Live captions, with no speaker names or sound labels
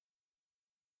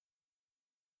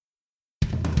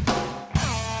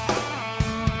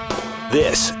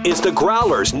This is the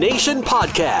Growlers Nation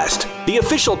Podcast, the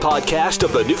official podcast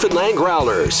of the Newfoundland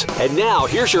Growlers. And now,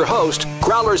 here's your host,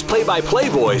 Growlers play-by-play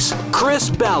voice, Chris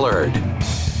Ballard.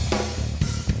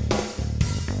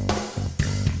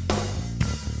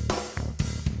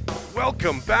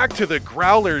 Welcome back to the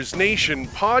Growlers Nation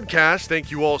Podcast.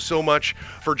 Thank you all so much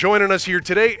for joining us here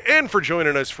today and for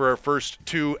joining us for our first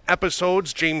two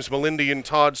episodes. James Melindy and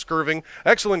Todd Skirving,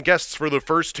 excellent guests for the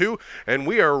first two, and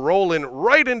we are rolling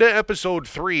right into episode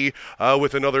 3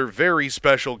 with another very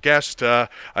special guest, a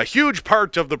huge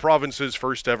part of the province's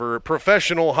first ever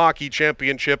professional hockey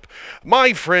championship,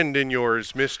 my friend and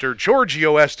yours, Mr.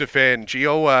 Giorgio Estefan.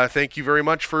 Gio, thank you very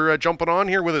much for jumping on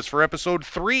here with us for episode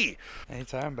 3.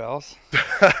 Anytime, Bells.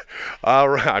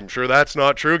 I'm sure that's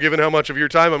not true, given how much of your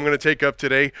time I'm going to take up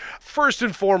today. First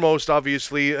and foremost,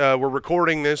 obviously, we're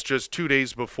recording this just 2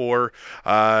 days before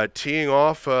teeing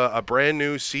off a brand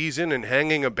new season and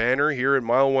hanging a banner here at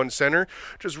Mile One Center.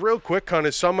 Just real quick, kind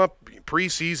of sum up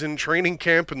preseason training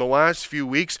camp in the last few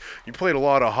weeks. You played a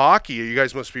lot of hockey. You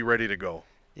guys must be ready to go.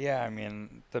 Yeah, I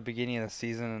mean, the beginning of the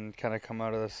season and kind of come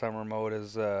out of the summer mode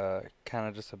is kind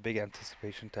of just a big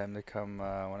anticipation time to come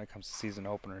when it comes to season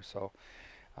opener. So,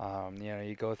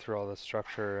 you go through all the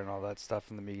structure and all that stuff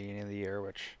in the beginning of the year,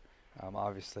 which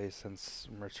obviously since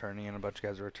I'm returning and a bunch of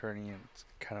guys are returning, it's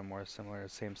kind of more similar,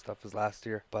 same stuff as last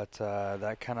year. But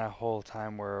that kind of whole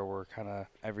time where we're kind of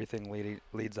everything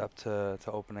leads up to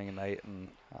opening night, and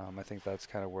I think that's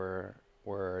kind of where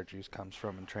our juice comes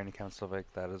from, and training camp stuff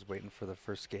like that is waiting for the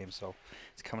first game. So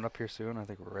it's coming up here soon. I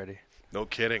think we're ready. No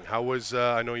kidding. How was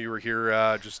I know you were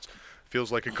here just feels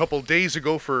like a couple days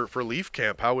ago for Leaf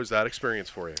Camp. How was that experience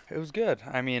for you? It was good.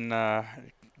 I mean,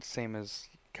 same as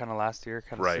kind of last year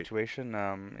kind of situation.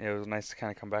 It was nice to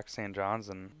kind of come back to St. John's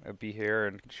and be here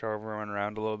and show everyone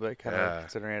around a little bit,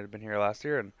 considering I had been here last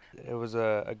year. And it was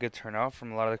a good turnout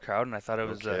from a lot of the crowd, and I thought it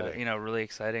was really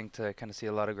exciting to kind of see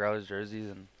a lot of Growlers jerseys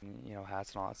and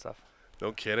hats and all that stuff.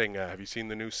 No kidding. Have you seen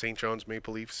the new St. John's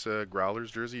Maple Leafs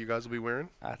Growlers jersey you guys will be wearing?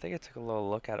 I think I took a little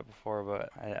look at it before, but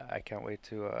I can't wait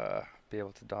to be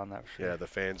able to don that for sure. Yeah, the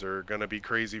fans are going to be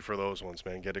crazy for those ones,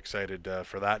 man. Get excited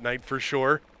for that night for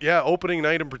sure. Yeah, opening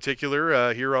night in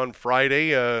particular here on Friday.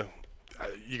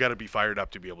 You got to be fired up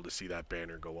to be able to see that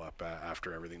banner go up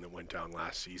after everything that went down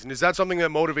last season. Is that something that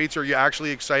motivates, or are you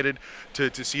actually excited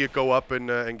to see it go up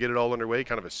and get it all underway?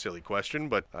 Kind of a silly question,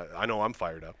 but I know I'm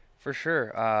fired up. For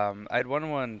sure. I'd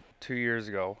won one 2 years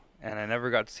ago, and I never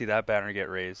got to see that banner get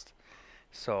raised.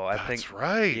 So I think that's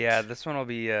right. Yeah, this will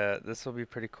be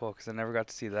pretty cool because I never got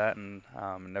to see that, and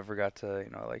never got to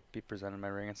be presented my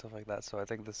ring and stuff like that. So I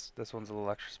think this one's a little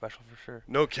extra special for sure.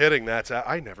 No kidding.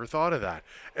 I never thought of that.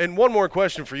 And one more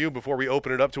question for you before we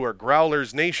open it up to our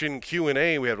Growlers Nation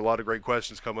Q&A. We have a lot of great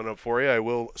questions coming up for you. I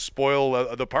will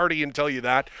spoil the party and tell you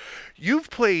that you've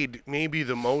played maybe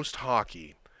the most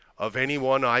hockey of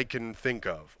anyone I can think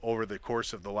of over the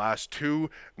course of the last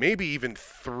 2, maybe even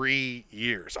 3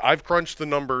 years. I've crunched the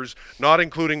numbers, not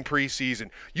including preseason.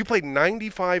 You played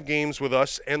 95 games with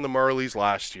us and the Marlies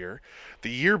last year. The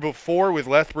year before with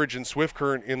Lethbridge and Swift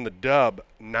Current in the dub,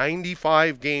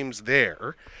 95 games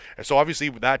there. And so obviously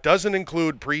that doesn't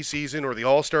include preseason or the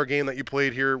All-Star game that you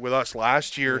played here with us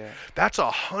last year. Yeah. That's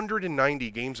 190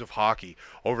 games of hockey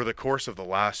over the course of the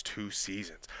last 2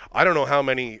 seasons. I don't know how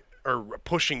many are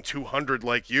pushing 200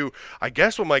 like you. I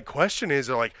guess what my question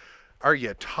is, are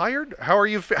you tired? How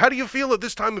do you feel at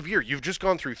this time of year? You've just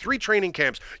gone through 3 training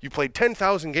camps. You played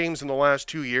 10,000 games in the last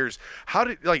 2 years.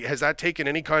 Has that taken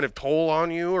any kind of toll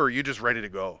on you, or are you just ready to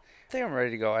go? I think I'm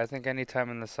ready to go. I think anytime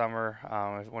in the summer,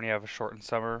 when you have a shortened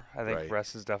summer, I think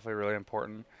rest is definitely really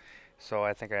important. So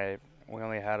I think we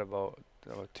only had about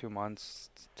 2 months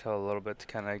till a little bit to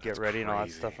kind of get ready and all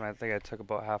that stuff, and I think I took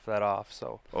about half of that off.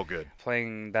 So good.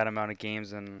 Playing that amount of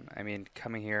games, and I mean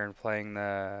coming here and playing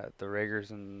the Raiders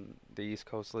and the East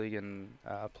Coast League and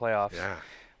playoffs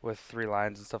with 3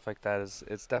 lines and stuff like that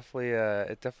it's definitely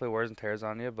it definitely wears and tears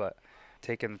on you, but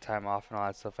taking the time off and all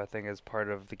that stuff I think is part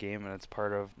of the game, and it's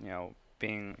part of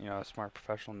being a smart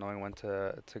professional, knowing when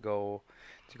to go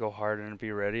hard and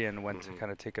be ready, and when to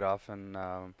kind of take it off and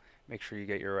make sure you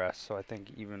get your rest. So I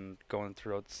think even going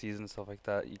throughout the season and stuff like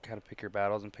that, you kind of pick your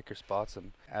battles and pick your spots,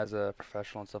 and as a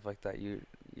professional and stuff like that, you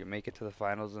make it to the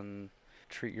finals and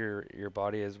treat your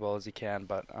body as well as you can.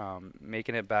 But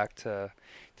making it back to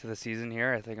the season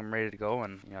here, I think I'm ready to go,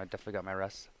 and I definitely got my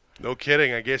rest. No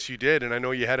kidding. I guess you did. And I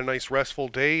know you had a nice restful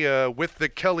day with the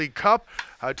Kelly Cup.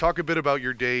 Talk a bit about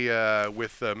your day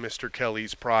with Mr.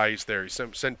 Kelly's prize there. You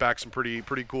sent back some pretty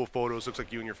cool photos. Looks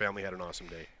like you and your family had an awesome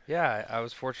day. Yeah, I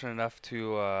was fortunate enough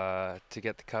to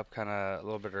get the cup kind of a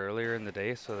little bit earlier in the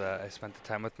day, so that I spent the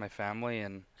time with my family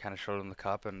and kind of showed them the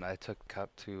cup. And I took the cup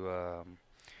to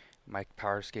my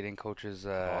power skating coach's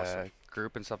Awesome.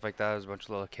 group and stuff like that. There was a bunch of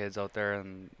little kids out there,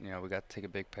 and we got to take a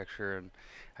big picture. And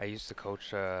I used to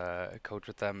coach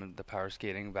with them in the power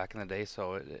skating back in the day,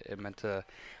 so it meant a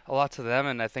lot to them.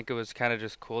 And I think it was kind of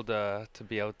just cool to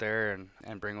be out there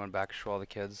and bring one back to show all the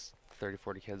kids, 30,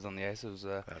 40 kids on the ice. It was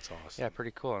That's awesome. yeah,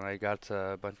 pretty cool. And I got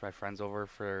a bunch of my friends over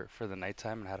for the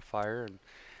nighttime and had a fire. And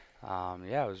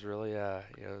yeah, it was really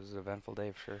it was an eventful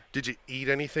day for sure. Did you eat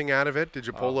anything out of it? Did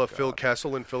you pull a Phil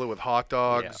Kessel and fill it with hot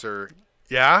dogs Yeah. or?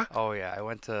 Yeah. Oh yeah, I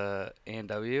went to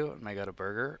A&W and I got a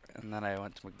burger, and then I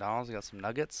went to McDonald's, got some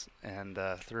nuggets, and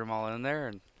threw them all in there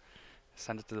and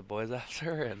sent it to the boys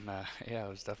after. And yeah, it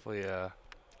was definitely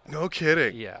No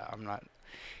kidding. yeah. I'm not.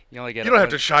 You only get. You don't have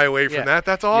to shy away from that.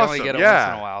 That's awesome. You only get it yeah.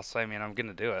 once in a while, so I mean, I'm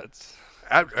gonna do it.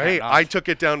 Hey, not? I took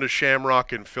it down to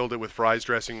Shamrock and filled it with fries,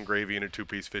 dressing, and gravy, and a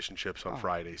 2-piece fish and chips on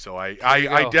Friday. So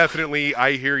I definitely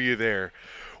hear you there.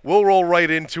 We'll roll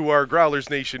right into our Growlers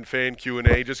Nation fan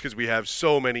Q&A just because we have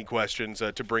so many questions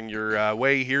to bring your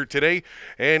way here today.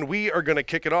 And we are going to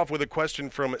kick it off with a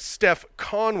question from Steph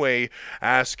Conway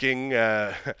asking,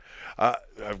 a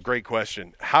great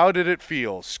question. How did it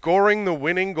feel scoring the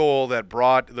winning goal that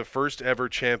brought the first ever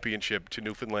championship to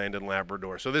Newfoundland and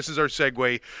Labrador? So this is our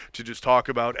segue to just talk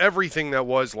about everything that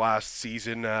was last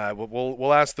season.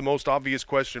 We'll ask the most obvious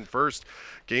question first.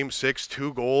 Game 6,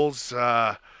 2 goals.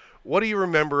 What do you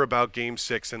remember about Game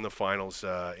 6 in the finals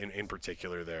in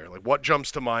particular there? Like, what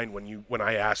jumps to mind when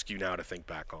I ask you now to think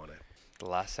back on it? The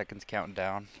last seconds counting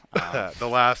down. The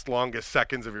last longest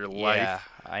seconds of your life. Yeah,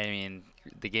 I mean,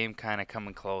 the game kind of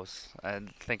coming close.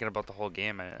 Thinking about the whole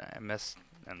game, I missed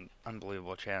an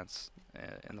unbelievable chance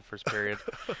in the first period.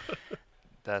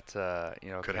 That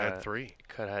could have had 3.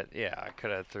 I could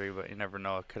have had 3, but you never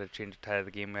know. It could have changed the tide of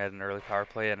the game. We had an early power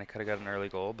play, and I could have got an early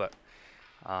goal, but.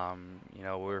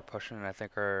 We were pushing, and I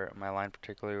think my line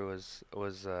particularly was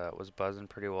buzzing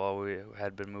pretty well. We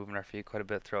had been moving our feet quite a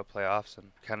bit throughout playoffs,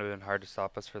 and kind of been hard to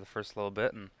stop us for the first little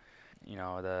bit. And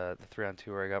the 3-on-2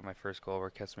 where I got my first goal, where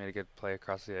Kess made a good play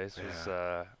across the ice, was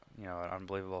an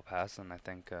unbelievable pass. And I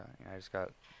think I just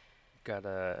got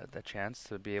the chance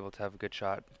to be able to have a good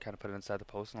shot, kind of put it inside the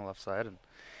post on the left side, and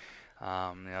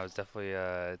I was definitely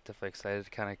excited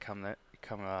to kind of come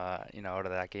out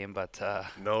of that game. But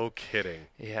no kidding.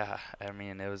 Yeah, I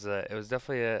mean, it was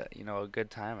definitely a good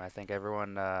time. I think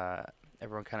everyone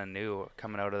kind of knew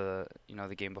coming out of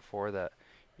the game before that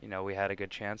we had a good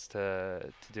chance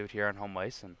to do it here on home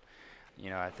ice. And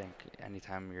I think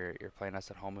anytime you're playing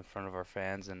us at home in front of our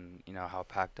fans, and how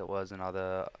packed it was, and all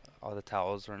the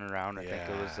towels running around, I think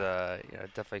it was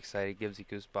definitely exciting. It gives you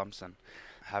goosebumps, and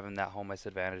having that home ice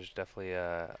advantage is definitely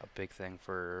a big thing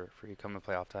for you coming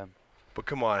playoff time. But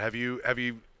come on, have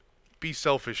you be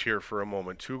selfish here for a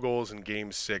moment? 2 goals in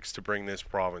Game 6 to bring this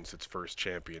province its first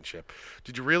championship.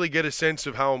 Did you really get a sense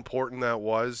of how important that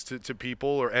was to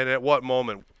people, and at what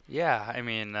moment? Yeah, I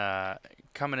mean,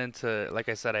 coming into, like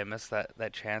I said, I missed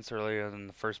that chance earlier in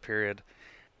the first period.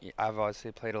 I've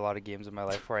obviously played a lot of games in my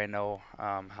life where I know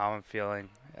how I'm feeling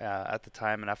at the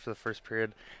time, and after the first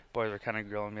period, boys were kind of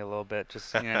grilling me a little bit,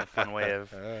 just in a fun way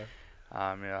of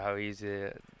how easy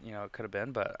it could have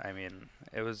been. But I mean,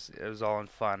 it was all in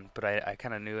fun. But I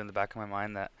kind of knew in the back of my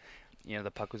mind that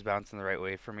the puck was bouncing the right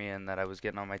way for me, and that I was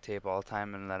getting on my tape all the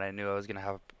time, and that I knew I was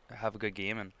gonna have a good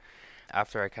game. And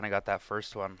after I kind of got that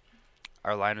first one,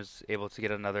 our line was able to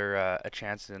get another a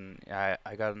chance, and I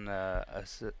got an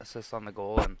assist on the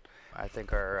goal. And I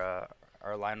think our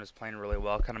line was playing really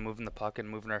well, kind of moving the puck and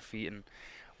moving our feet. And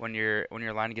when your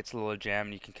line gets a little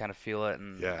jammed, you can kind of feel it.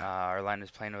 And our line is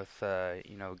playing with a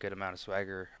good amount of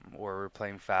swagger, where we're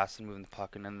playing fast and moving the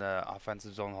puck and in the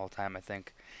offensive zone the whole time. I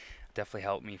think definitely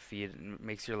helped me feed. It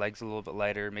makes your legs a little bit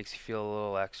lighter, makes you feel a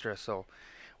little extra. So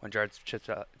when Jared chipped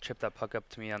that puck up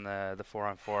to me on the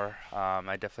 4-on-4,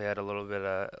 I definitely had a little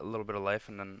bit of life.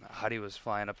 And then Huddy was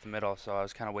flying up the middle, so I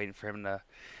was kind of waiting for him to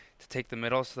take the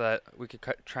middle so that we could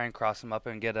try and cross him up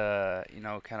and get a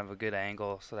kind of a good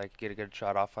angle so that I could get a good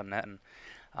shot off on net. And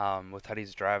with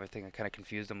Huddy's drive, I think I kind of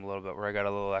confused him a little bit, where I got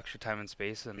a little extra time and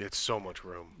space, and it's so much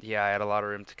room. Yeah, I had a lot of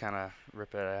room to kind of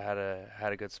rip it. I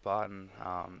had a good spot, and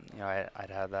I'd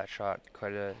had that shot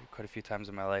quite a few times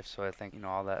in my life, so I think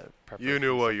all that preparation. You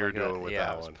knew what you were doing with that one.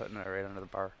 Yeah, I was putting it right under the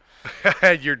bar.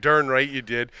 You're darn right you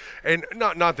did. And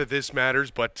not that this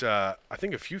matters, but I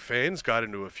think a few fans got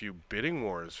into a few bidding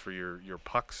wars for your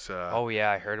pucks. Oh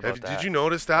yeah, I heard about that. Did you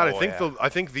notice that? Oh, I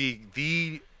think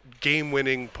the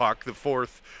game-winning puck, the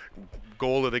fourth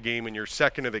goal of the game and your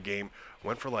second of the game,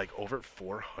 went for like over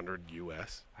 $400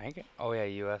 US. Oh yeah,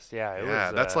 US. Yeah, it yeah,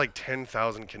 was, that's like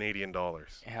 10,000 Canadian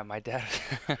dollars. Yeah, my dad,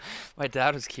 my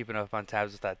dad was keeping up on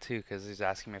tabs with that too, because he's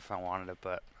asking me if I wanted it.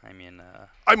 But I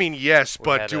mean, yes,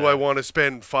 but do I want to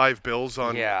spend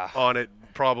 $5 on it?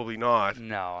 Probably not.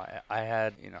 No, I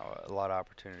had a lot of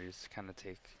opportunities to kind of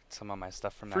take some of my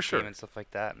stuff from that game and stuff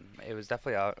like that, and it was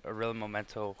definitely a real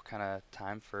memento kind of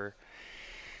time for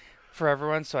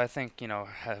everyone. So I think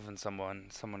having someone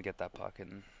get that puck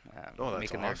and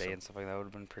making their day and stuff like that would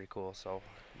have been pretty cool. So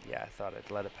yeah, I thought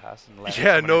I'd let it pass and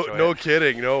let no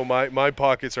kidding. No, my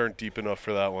pockets aren't deep enough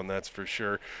for that one, that's for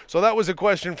sure. So that was a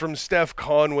question from Steph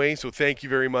Conway, so thank you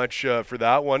very much for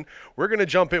that one. We're going to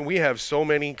jump in. We have so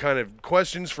many kind of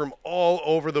questions from all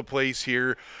over the place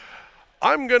here.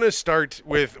 I'm going to start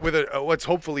with what's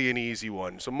hopefully an easy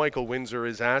one. So Michael Windsor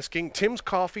is asking, Tim's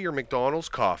Coffee or McDonald's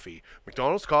Coffee?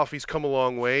 McDonald's Coffee's come a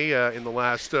long way in the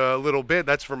last little bit.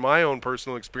 That's from my own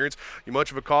personal experience. You much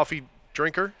of a coffee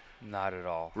drinker? Not at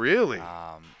all. Really?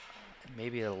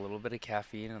 Maybe a little bit of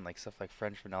caffeine and like stuff like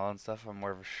French vanilla and stuff. I'm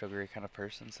more of a sugary kind of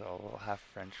person, so a little half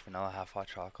French vanilla, half hot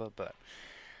chocolate. But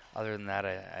other than that,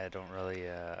 I don't really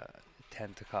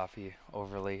tend to coffee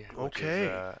overly. Okay.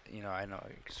 Which is, I know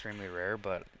extremely rare,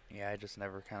 but yeah, I just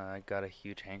never kind of got a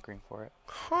huge hankering for it.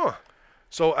 Huh.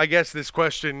 So I guess this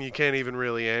question, you can't even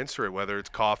really answer it, whether it's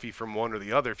coffee from one or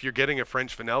the other. If you're getting a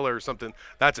French vanilla or something,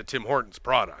 that's a Tim Hortons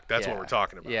product. That's what we're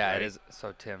talking about. Yeah, right? It is.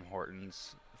 So Tim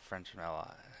Hortons French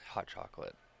vanilla hot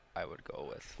chocolate, I would go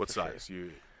with. What size? Sure.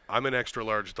 I'm an extra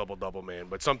large double man,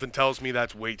 but something tells me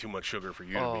that's way too much sugar for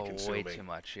you to be consuming. Way too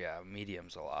much. Yeah,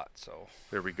 medium's a lot. So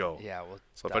there we go. Yeah.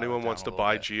 So if anyone wants to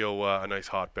buy Gio a nice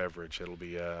hot beverage, it'll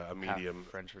be a medium.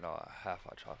 Half French vanilla, half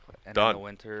hot chocolate, and Done. in the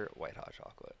winter, white hot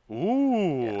chocolate.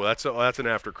 Ooh, yeah. That's an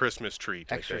after Christmas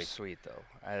treat. Extra I think. Sweet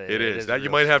though. It is. That you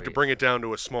might have to bring it down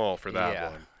to a small for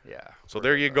that one. Yeah. So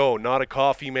there you go. Not a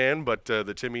coffee man, but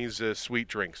the Timmy's sweet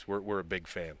drinks. We're a big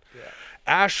fan. Yeah.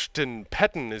 Ashton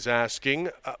Petton is asking,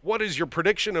 what is your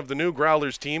prediction of the new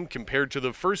Growlers team compared to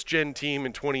the first-gen team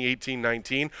in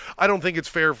 2018-19? I don't think it's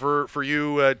fair for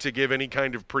you to give any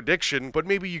kind of prediction, but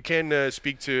maybe you can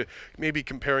speak to maybe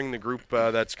comparing the group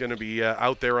that's going to be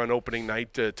out there on opening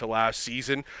night to last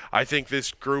season. I think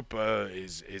this group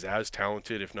is as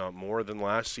talented, if not more, than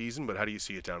last season, but how do you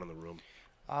see it down in the room?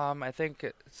 I think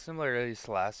similarly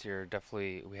to last year,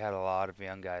 definitely we had a lot of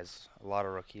young guys, a lot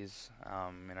of rookies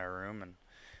in our room, and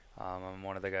I'm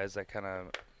one of the guys that kind of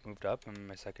moved up in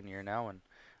my second year now, and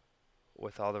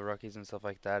with all the rookies and stuff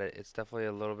like that, it's definitely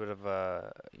a little bit of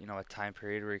a a time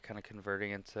period where you're kind of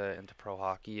converting into pro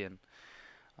hockey, and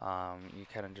you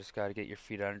kind of just got to get your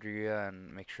feet under you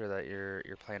and make sure that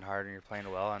you're playing hard and you're playing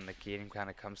well, and the game kind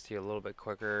of comes to you a little bit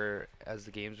quicker as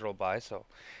the games roll by. So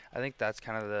I think that's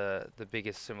kind of the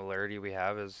biggest similarity we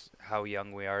have, is how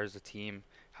young we are as a team,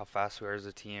 how fast we are as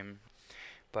a team,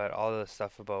 but all the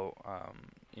stuff about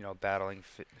battling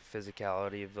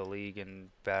physicality of the league and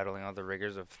battling all the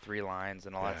rigors of three lines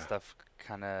and all that stuff,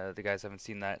 kind of the guys haven't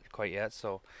seen that quite yet.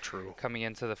 So True. Coming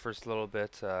into the first little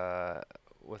bit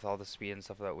with all the speed and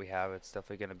stuff that we have, it's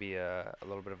definitely going to be a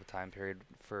little bit of a time period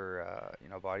for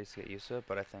bodies to get used to it.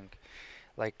 But I think,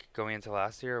 like going into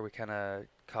last year, we kind of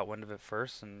caught wind of it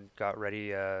first and got ready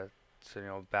to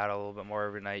battle a little bit more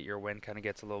every night. Your wind kind of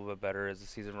gets a little bit better as the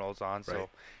season rolls on. Right. So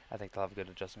I think they'll have a good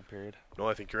adjustment period. No,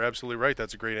 I think you're absolutely right.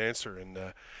 That's a great answer. And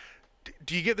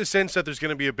do you get the sense that there's going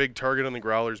to be a big target on the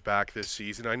Growlers' back this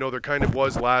season? I know there kind of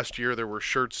was last year. There were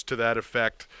shirts to that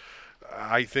effect.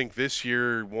 I think this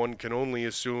year one can only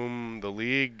assume the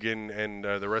league and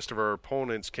the rest of our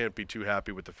opponents can't be too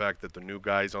happy with the fact that the new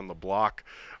guys on the block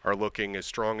are looking as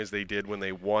strong as they did when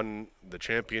they won the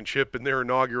championship in their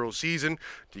inaugural season.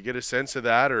 Do you get a sense of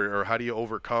that, or how do you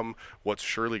overcome what's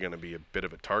surely going to be a bit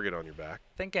of a target on your back?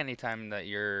 I think anytime that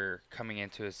you're coming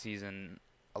into a season,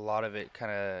 a lot of it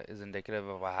kind of is indicative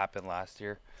of what happened last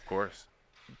year. Of course.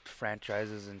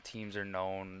 Franchises and teams are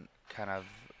known kind of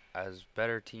as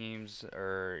better teams,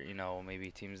 or maybe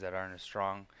teams that aren't as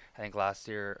strong. I think last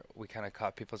year we kind of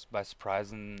caught people by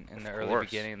surprise in the early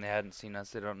beginning, and they hadn't seen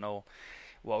us. They don't know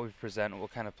what we present,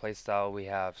 what kind of play style we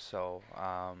have. So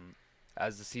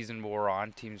as the season wore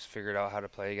on, teams figured out how to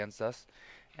play against us.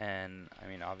 And I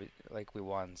mean, like we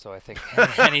won, so I think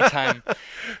anytime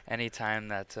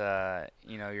that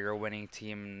you're a winning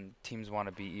team, teams want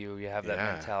to beat you. You have that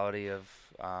mentality of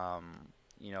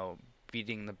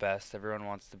beating the best. Everyone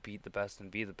wants to beat the best and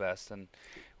be the best, and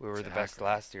we were the best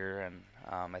last year. And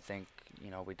I think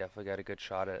we definitely got a good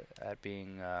shot at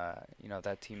being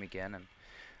that team again.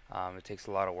 And it takes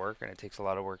a lot of work, and it takes a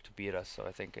lot of work to beat us. So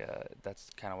I think that's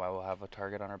kind of why we'll have a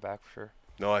target on our back for sure.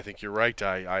 No, I think you're right.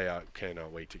 I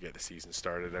cannot wait to get the season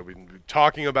started. I've been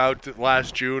talking about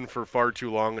last June for far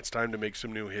too long. It's time to make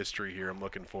some new history here. I'm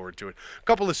looking forward to it. A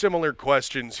couple of similar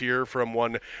questions here from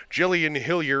one Jillian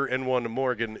Hillier and one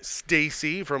Morgan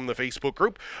Stacy from the Facebook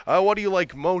group. What do you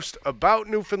like most about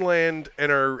Newfoundland,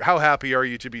 and how happy are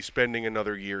you to be spending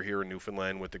another year here in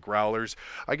Newfoundland with the Growlers?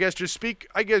 I guess just speak,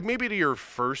 maybe to your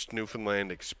first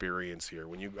Newfoundland experience here,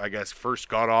 when you, first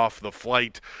got off the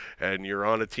flight and you're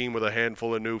on a team with a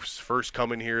handful of Newfs, first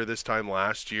coming here this time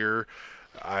last year.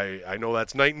 I know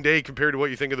that's night and day compared to what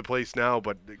you think of the place now,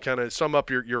 but kind of sum up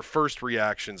your first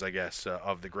reactions,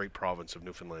 of the great province of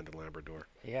Newfoundland and Labrador.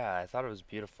 Yeah, I thought it was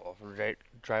beautiful.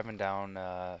 Driving down,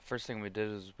 first thing we did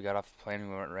is we got off the plane and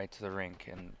we went right to the rink.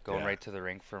 And going right to the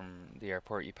rink from the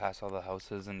airport, you pass all the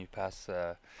houses and you pass,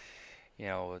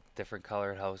 different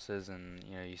colored houses, and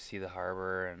you see the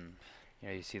harbor, and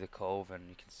you see the cove, and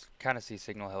you can kind of see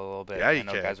Signal Hill a little bit. Yeah, I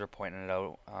know guys were pointing it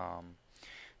out.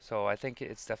 So I think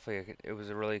it's definitely it was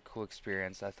a really cool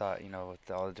experience. I thought,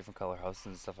 with all the different color houses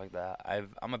and stuff like that.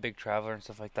 I'm a big traveler and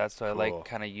stuff like that, so cool. I like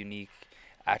kind of unique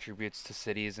attributes to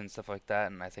cities and stuff like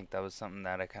that. And I think that was something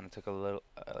that I kind of took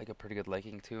a pretty good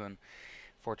liking to. And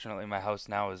fortunately, my house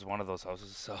now is one of those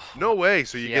houses. So no way.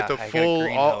 So you get the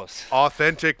full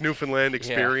authentic Newfoundland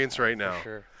experience right now. For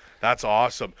sure. That's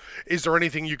awesome. Is there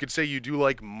anything you could say you do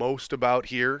like most about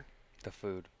here? The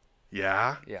food.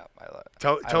 Yeah? Yeah, I love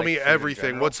it. Tell me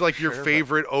everything. What's like your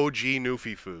favorite OG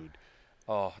Newfie food?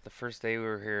 Oh, the first day we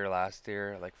were here last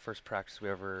year, first practice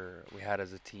we had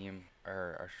as a team,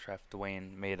 our chef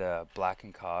Dwayne made a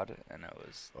blackened cod, and it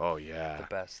was the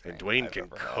best thing. And Dwayne can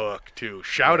cook too.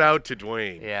 Shout out to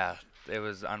Dwayne. Yeah. It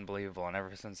was unbelievable, and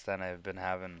ever since then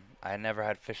I never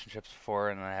had fish and chips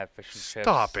before, and I had fish and chips.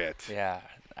 Stop it. Yeah.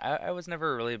 I was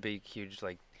never really a big, huge,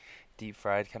 deep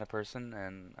fried kind of person,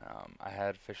 and I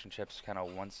had fish and chips kind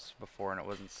of once before, and it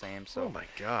wasn't the same. So, oh my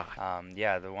God.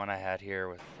 The one I had here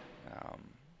with,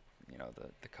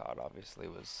 the cod obviously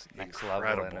was next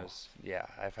incredible. Level, and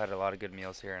I've had a lot of good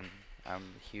meals here, and I'm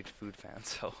a huge food fan,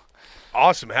 so.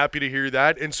 Awesome. Happy to hear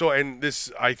that. And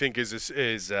this, I think,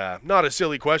 is not a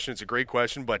silly question. It's a great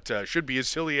question, but should be a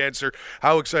silly answer.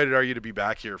 How excited are you to be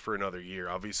back here for another year?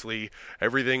 Obviously,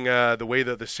 everything, the way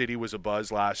that the city was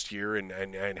abuzz last year,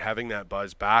 and having that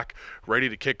buzz back, ready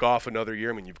to kick off another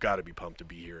year. I mean, you've got to be pumped to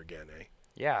be here again, eh?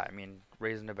 Yeah, I mean,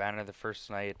 raising a banner the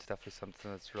first night, it's definitely something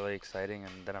that's really exciting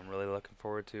and that I'm really looking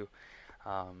forward to.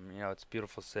 It's a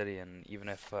beautiful city, and even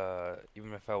if I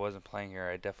wasn't playing here,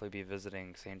 I'd definitely be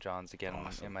visiting St. John's again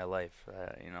in my life.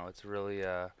 It's really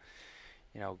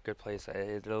good place.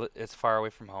 It's far away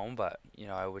from home, but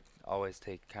I would always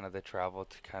take kind of the travel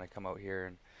to kind of come out here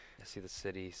and see the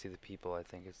city, see the people. I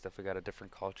think it's definitely got a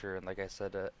different culture, and like I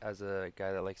said, as a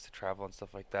guy that likes to travel and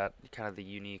stuff like that, kind of the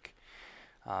unique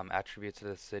attributes of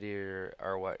the city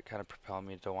are what kind of propel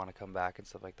me to want to come back and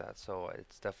stuff like that. So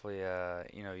it's definitely a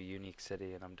unique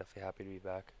city, and I'm definitely happy to be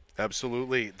back.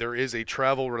 Absolutely. There is a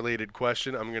travel-related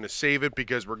question. I'm going to save it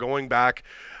because we're going back.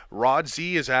 Rod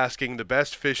Z is asking the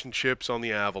best fish and chips on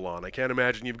the Avalon. I can't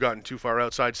imagine you've gotten too far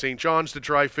outside St. John's to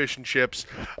try fish and chips,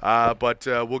 but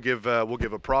we'll give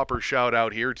a proper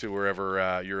shout-out here to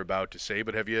wherever you're about to say.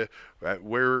 But have you,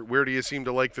 where do you seem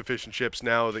to like the fish and chips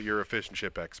now that you're a fish and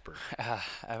chip expert?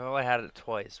 I've only had it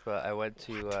twice, but I went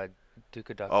to Duke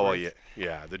of Duckworth. Oh,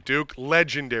 yeah, the Duke,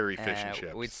 legendary fish and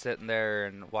chips. We'd sit in there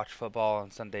and watch football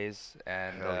on Sundays,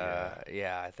 and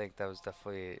I think that's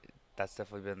definitely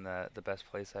been the best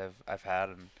place I've had,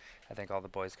 and I think all the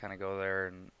boys kind of go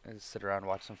there and sit around,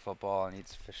 watch some football, and eat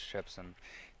some fish and chips, and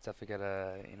it's definitely got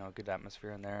a good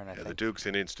atmosphere in there. And I think the Duke's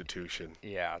an institution.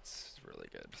 Yeah, it's really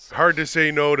good. So hard to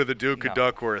say no to the Duke of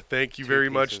Duckworth. Thank you very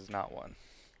much. 2 pieces, not one.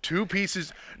 2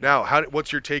 pieces. Now,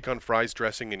 what's your take on fries,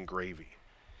 dressing, and gravy?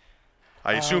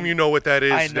 I assume you know what that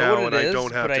is now, and I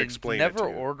don't have to explain it to you.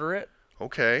 I never order it.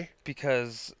 Okay.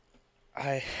 Because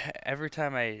every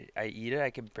time I eat it, I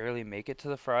can barely make it to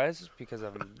the fries because I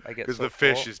get because so the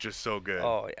fish full. is just so good.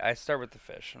 Oh, I start with the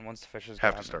fish, and once the fish is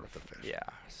have gone, to start with the fish. Yeah,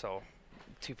 so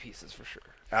 2 pieces for sure.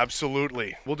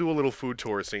 Absolutely. We'll do a little food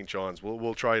tour of St. John's.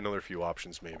 We'll try another few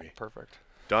options maybe. Perfect.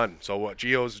 Done. So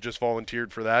Gio's just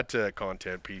volunteered for that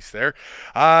content piece there.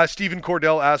 Stephen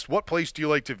Cordell asked, what place do you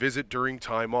like to visit during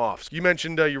time off? You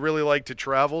mentioned you really like to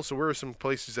travel. So where are some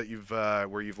places that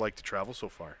where you've liked to travel so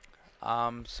far?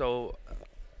 So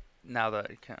now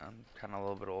that I'm kind of a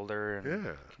little bit older and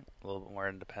a little bit more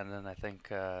independent, I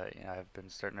think I've been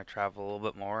starting to travel a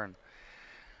little bit more. And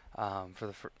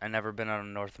I've never been out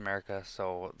in North America,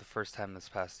 so the first time this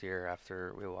past year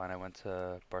after we won, I went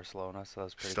to Barcelona, so that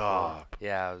was pretty cool.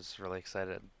 Yeah, I was really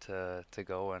excited to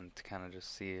go and to kind of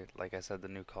just see, like I said, the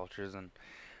new cultures and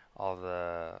all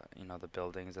the the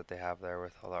buildings that they have there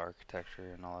with all the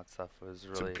architecture and all that stuff. It was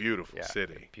really it's a beautiful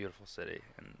city. Beautiful city,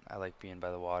 and I like being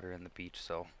by the water and the beach,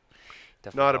 so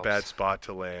definitely not helps. A bad spot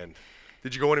to land.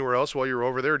 Did you go anywhere else while you were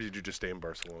over there, or did you just stay in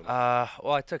Barcelona?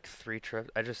 Well, I took 3 trips.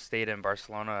 I just stayed in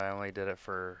Barcelona. I only did it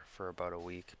for about a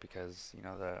week because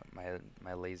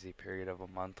my lazy period of a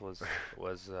month was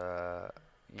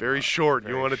very short.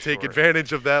 You want to take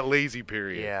advantage of that lazy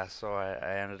period. Yeah, so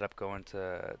I ended up going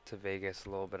to Vegas a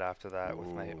little bit after that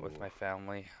with my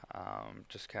family.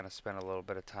 Just kind of spent a little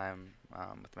bit of time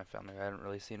with my family. I hadn't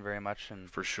really seen very much,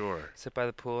 and for sure sit by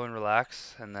the pool and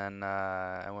relax. And then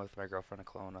I went with my girlfriend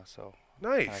to Kelowna. So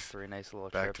nice. Kind of 3 nice little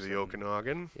back trips. Back to the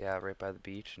Okanagan. Yeah, right by the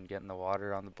beach and getting the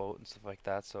water on the boat and stuff like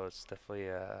that. So it's definitely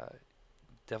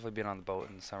being on the boat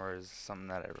in the summer is something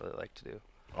that I really like to do.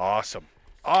 Awesome.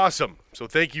 So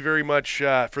thank you very much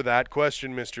for that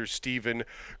question, Mr. Stephen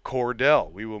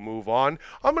Cordell. We will move on.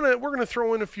 We're gonna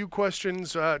throw in a few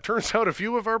questions. Turns out a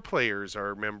few of our players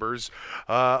are members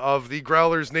of the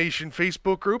Growlers Nation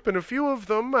Facebook group, and a few of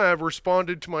them have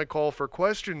responded to my call for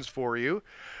questions for you.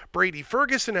 Brady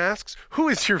Ferguson asks, who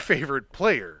is your favorite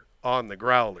player on the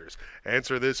Growlers?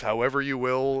 Answer this however you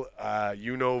will.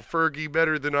 You know Fergie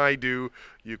better than I do.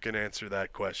 You can answer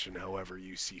that question however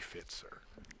you see fit, sir.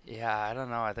 Yeah, I don't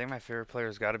know. I think my favorite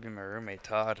player's got to be my roommate,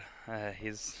 Todd.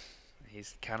 He's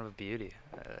kind of a beauty.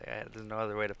 There's no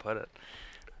other way to put it.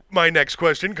 My next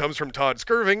question comes from Todd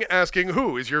Skirving asking,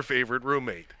 who is your favorite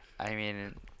roommate? I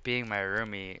mean, being my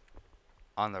roomie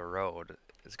on the road,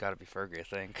 it's got to be Fergie, I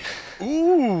think.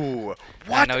 Ooh,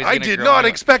 what? I did not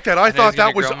expect that. I thought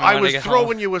that was I was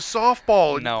throwing you a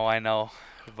softball. No, I know,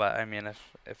 but I mean,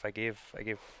 if I gave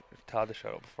Todd the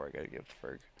shout out before, I got to give it to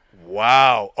Ferg.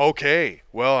 Wow. Okay.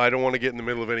 Well, I don't want to get in the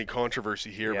middle of any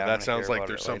controversy here, yeah, but that sounds like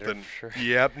there's something. Sure.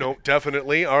 Yep. No,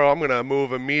 definitely. All right, I'm going to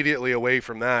move immediately away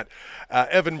from that.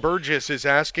 Evan Burgess is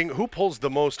asking, who pulls the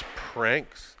most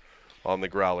pranks on the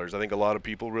Growlers? I think a lot of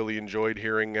people really enjoyed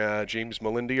hearing James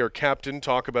Melindy, our captain,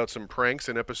 talk about some pranks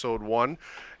in episode 1.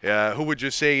 Who would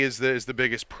you say is the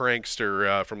biggest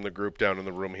prankster from the group down in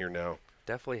the room here now?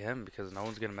 Definitely him, because no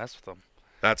one's going to mess with him.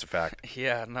 That's a fact.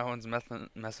 Yeah, no one's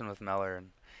messing with Meller, and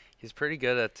he's pretty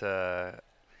good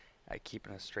at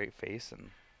keeping a straight face and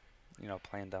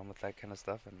playing dumb with that kind of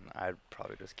stuff. And I'd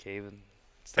probably just cave and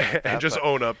stuff like that, and just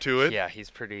own up to it. Yeah, he's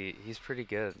pretty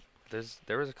good.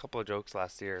 There was a couple of jokes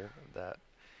last year that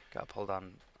got pulled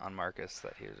on Marcus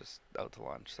that he was just out to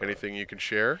lunch. So. Anything you can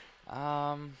share?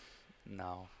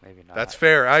 No, maybe not. That's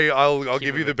fair. I'll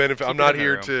give you the benefit. I'm not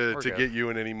here to get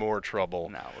you in any more trouble.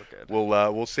 No, we're good.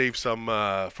 We'll save some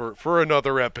for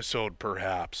another episode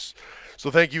perhaps. So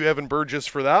thank you, Evan Burgess,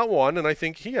 for that one. And I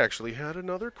think he actually had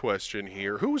another question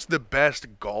here. Who's the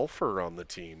best golfer on the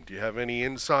team? Do you have any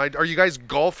inside? Are you guys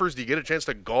golfers? Do you get a chance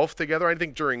to golf together? I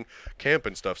think during camp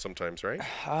and stuff sometimes, right?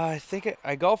 I think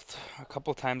I golfed a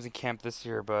couple times in camp this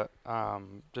year, but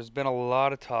there's been a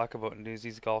lot of talk about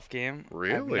Newsy's golf game.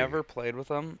 Really? I've never played with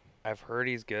him. I've heard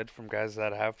he's good from guys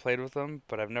that have played with him,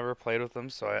 but I've never played with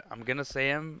him, so I'm going to say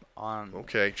him on...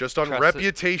 Okay, just on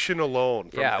reputation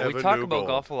alone from Evan we talk Newgold. About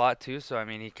golf a lot, too, so, I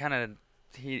mean, he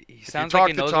sounds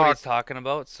like he knows what he's talking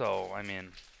about, so, I mean,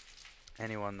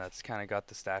 anyone that's kind of got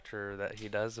the stature that he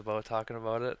does about talking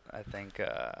about it, I think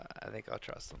I'll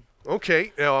trust him.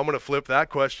 Okay, now I'm going to flip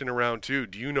that question around, too.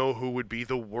 Do you know who would be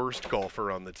the worst golfer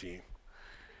on the team?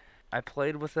 I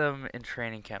played with him in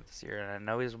training camp this year, and I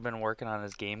know he's been working on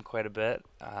his game quite a bit,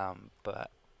 but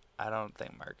I don't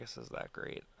think Marcus is that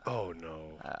great. Oh,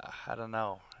 no. I don't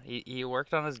know. He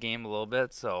worked on his game a little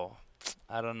bit, so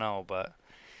I don't know, but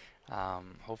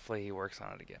hopefully he works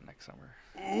on it again next summer.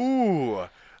 Ooh,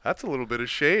 that's a little bit of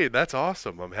shade. That's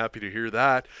awesome. I'm happy to hear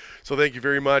that. So thank you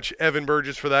very much, Evan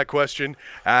Burgess, for that question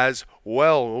as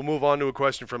well. We'll move on to a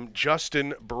question from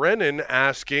Justin Brennan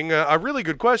asking a really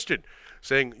good question.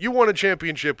 saying you won a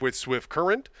championship with Swift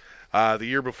Current the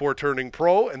year before turning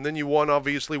pro, and then you won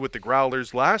obviously with the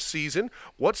Growlers last season.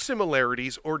 What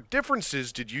similarities or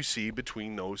differences did you see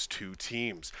between those two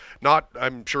teams? Not,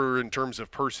 I'm sure, in terms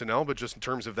of personnel, but just in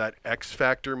terms of that X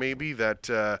factor maybe that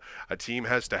a team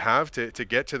has to have to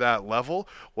get to that level.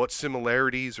 What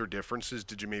similarities or differences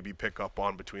did you maybe pick up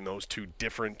on between those two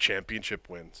different championship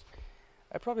wins?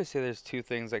 I'd probably say there's two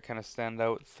things that kind of stand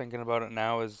out thinking about it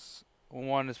now. Is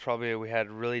one is probably we had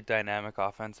really dynamic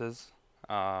offenses.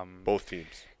 Both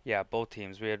teams. Yeah, both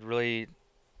teams. We had really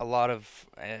a lot of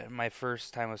my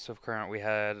first time with Swift Current, we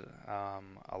had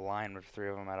a line with three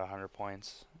of them at 100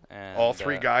 points. And all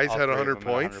three guys had 100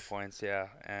 points? 100 points, yeah.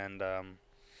 And,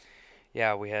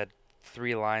 yeah, we had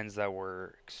three lines that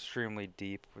were extremely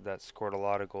deep that scored a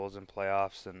lot of goals in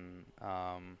playoffs. And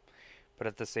but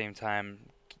at the same time,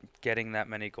 getting that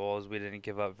many goals, we didn't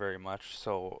give up very much.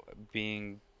 So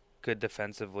being good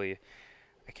defensively,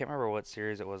 I can't remember what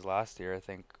series it was last year. I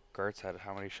think Gartz had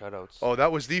how many shutouts? Oh,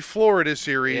 that was the Florida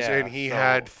series, yeah, and he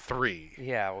had 3.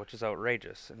 Yeah, which is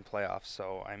outrageous in playoffs.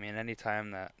 So, I mean,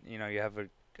 anytime that, you have a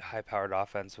high-powered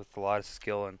offense with a lot of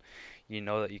skill and you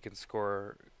know that you can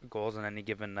score goals on any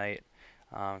given night,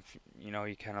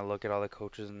 you kind of look at all the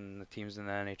coaches and the teams in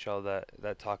the NHL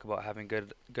that talk about having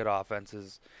good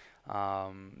offenses.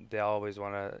 They always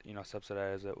want to,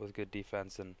 subsidize it with good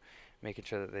defense and making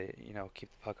sure that they, keep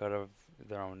the puck out of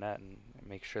their own net and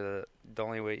make sure that the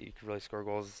only way you can really score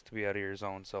goals is to be out of your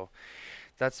zone. So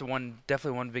that's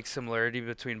definitely one big similarity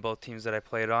between both teams that I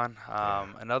played on.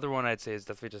 Another one I'd say is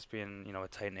definitely just being, a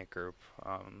tight-knit group.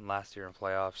 Last year in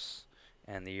playoffs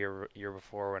and the year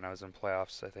before when I was in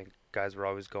playoffs, I think guys were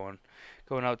always going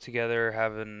out together,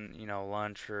 having,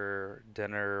 lunch or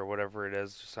dinner or whatever it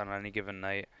is, just on any given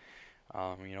night.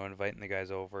 Inviting the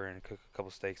guys over and cook a couple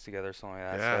steaks together, something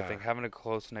like that. Yeah. So I think having a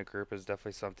close-knit group is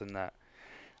definitely something that,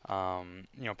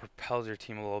 propels your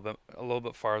team a little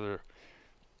bit farther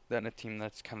than a team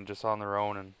that's kind of just on their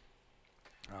own. And,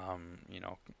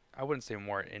 I wouldn't say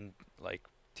more in like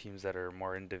teams that are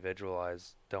more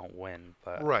individualized don't win,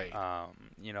 but right.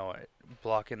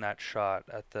 Blocking that shot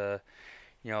at the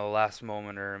last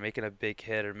moment or making a big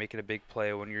hit or making a big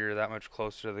play when you're that much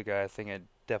closer to the guy, I think it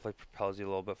definitely propels you a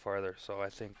little bit farther. So I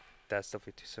think that's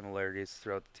definitely two similarities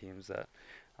throughout the teams that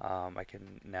I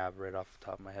can nab right off the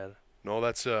top of my head. No,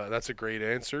 that's a great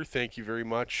answer. Thank you very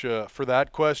much for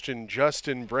that question,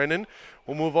 Justin Brennan.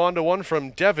 We'll move on to one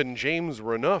from Devin James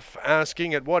Renouf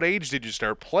asking, at what age did you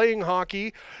start playing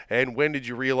hockey, and when did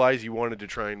you realize you wanted to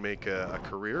try and make a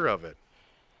career of it?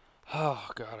 Oh,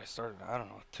 God, I started, I don't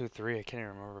know, 2-3. I can't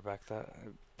even remember back that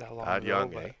long That ago.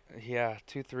 young, eh? Yeah,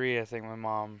 2-3. I think my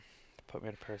mom put me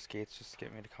in a pair of skates just to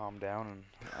get me to calm down.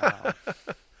 And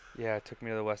yeah, it took me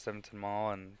to the West Edmonton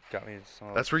Mall and got me some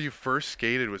of That's where you first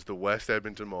skated, was the West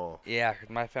Edmonton Mall. Yeah, 'cause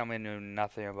my family knew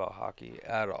nothing about hockey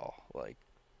at all. Like,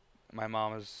 my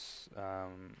mom is,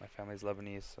 my family's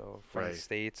Lebanese, so from Right. the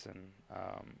States, and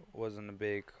wasn't a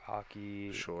big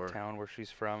hockey Sure. town where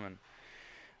she's from.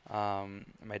 And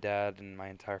my dad and my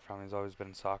entire family's always been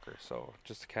in soccer, so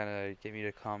just to kind of get me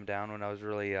to calm down when I was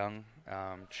really young.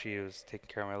 She was taking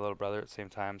care of my little brother at the same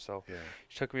time, so Yeah.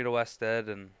 she took me to West Ed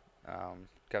and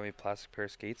got me a plastic pair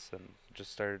of skates and just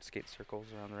started skate circles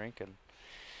around the rink. And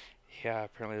yeah,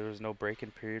 apparently there was no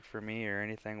break-in period for me or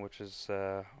anything, which is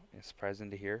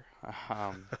surprising to hear.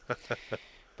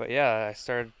 But yeah, I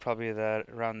started probably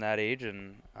around that age,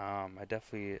 and I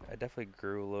definitely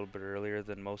grew a little bit earlier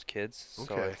than most kids.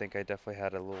 So Okay. I think I definitely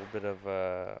had a little bit of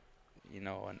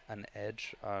an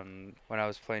edge on when I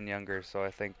was playing younger. So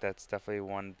I think that's definitely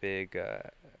one big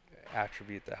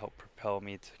attribute that helped propel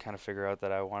me to kind of figure out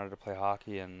that I wanted to play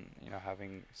hockey. And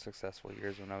having successful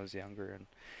years when I was younger and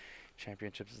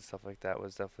championships and stuff like that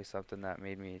was definitely something that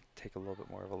made me take a little bit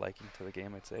more of a liking to the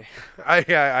game, I'd say.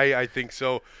 I think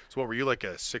so. So what were you, like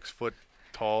a 6 foot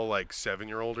tall, like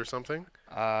 7-year-old or something?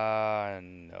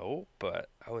 No, but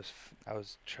I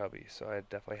was chubby, so I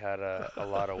definitely had a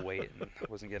lot of weight and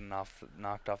wasn't getting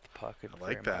knocked off the puck. And I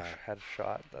like very much that. had a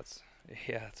shot. That's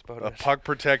about A it. puck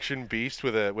protection beast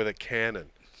with a cannon.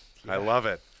 Yeah. I love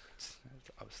it.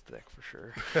 I was thick for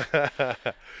sure.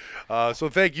 So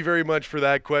thank you very much for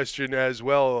that question as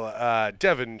well,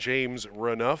 Devin James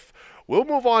Renouf. We'll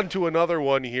move on to another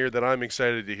one here that I'm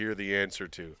excited to hear the answer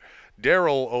to.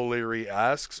 Daryl O'Leary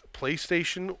asks,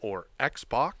 PlayStation or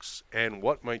Xbox, and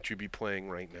what might you be playing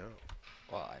right now?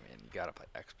 Well, I mean, you gotta play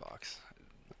Xbox.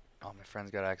 All my friends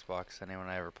got Xbox. Anyone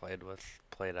I ever played with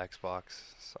played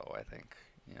Xbox. So I think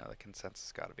the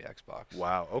consensus got to be Xbox.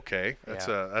 Wow. Okay, that's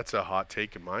a hot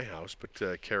take in my house,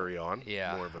 but carry on.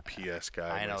 Yeah. More of a PS guy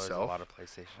I know myself. there's a lot of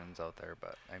PlayStations out there,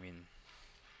 but I mean,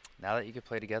 Now that you can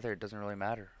play together, it doesn't really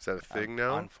matter. Is that a thing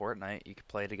now? On Fortnite, you can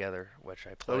play together, which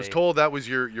I play. I was told that was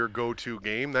your go-to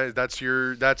game. That's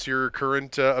your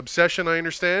current obsession, I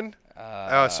understand.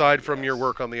 Aside from your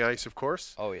work on the ice, of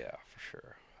course. Oh yeah, for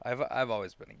sure. I've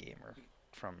always been a gamer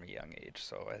from a young age,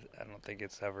 so I don't think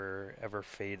it's ever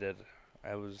faded.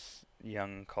 I was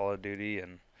young Call of Duty,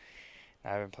 and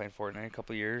I've been playing Fortnite a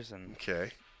couple years, and okay.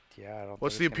 Yeah, I don't.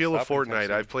 What's the appeal of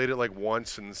Fortnite? I've played it like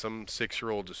once, and some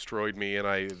 6-year-old destroyed me, and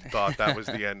I thought that was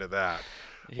the end of that.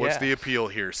 What's the appeal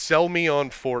here? Sell me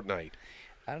on Fortnite.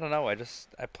 I don't know. I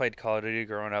played Call of Duty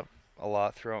growing up a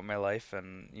lot throughout my life,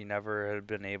 and you never had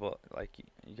been able, like,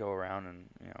 you go around and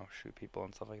shoot people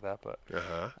and stuff like that. But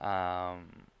I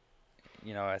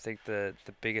think the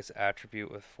biggest attribute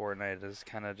with Fortnite is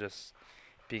kind of just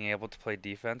being able to play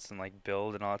defense and like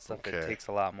build and all that stuff. Okay. It takes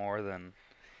a lot more than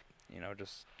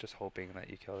just hoping that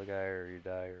you kill the guy or you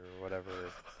die or whatever.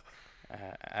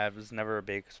 I was never a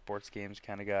big sports games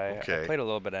kind of guy. Okay. I played a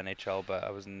little bit of NHL, but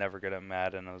I was never good at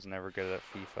Madden. I was never good at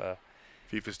FIFA.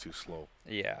 FIFA's too slow.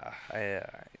 Yeah,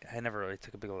 I never really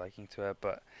took a big liking to it,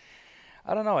 but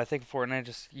I don't know. I think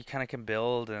Fortnite you kind of can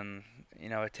build, and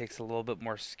it takes a little bit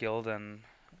more skill than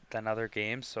other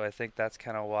games. So I think that's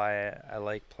kind of why I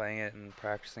like playing it and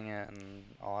practicing it and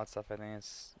all that stuff. I think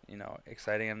it's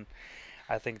exciting, and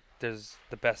I think there's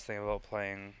the best thing about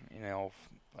playing,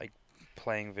 like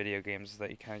playing video games is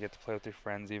that you kind of get to play with your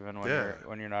friends even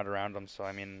when you're not around them. So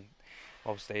I mean,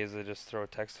 most days I just throw a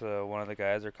text to one of the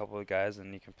guys or a couple of guys,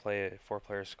 and you can play a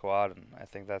 4-player squad. And I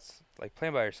think that's like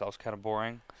playing by yourself is kind of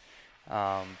boring.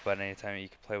 But anytime you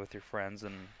can play with your friends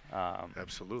and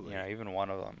absolutely, even one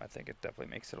of them, I think it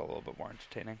definitely makes it a little bit more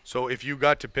entertaining. So if you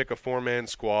got to pick a 4-man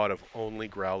squad of only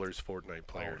Growlers Fortnite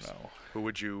players, who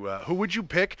would you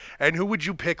pick, and who would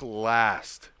you pick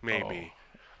last? Maybe.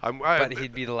 But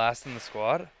he'd be the last in the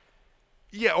squad?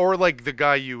 Yeah, or like the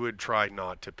guy you would try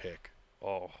not to pick.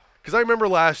 Oh. Because I remember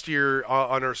last year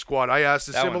on our squad, I asked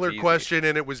a similar question,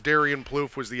 and it was Darian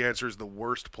Plouffe was the answer as the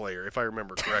worst player, if I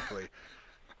remember correctly.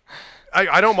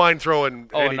 I don't mind throwing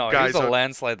any guys. He's a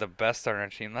landslide the best on our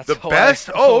team. That's the best.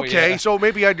 Okay. Yeah. So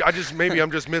maybe I'm just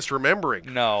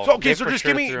misremembering. No. So, okay. So just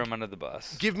threw him under the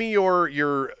bus. Give me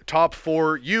your top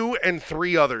 4, you and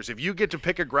 3 others. If you get to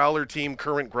pick a Growler team,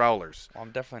 current Growlers. Well,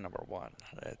 I'm definitely number 1. All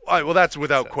right. Well, that's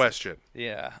without question.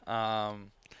 Yeah.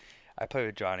 I play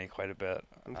with Johnny quite a bit.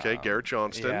 Okay, Garrett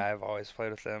Johnston. Yeah, I've always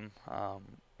played with him.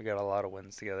 We got a lot of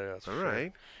wins together. That's for sure. All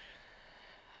right.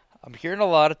 I'm hearing a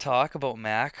lot of talk about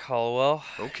Mac Hollowell.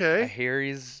 Okay. I hear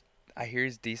he's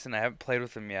decent. I haven't played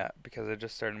with him yet because I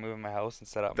just started moving my house and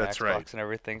set up my Xbox and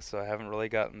everything, so I haven't really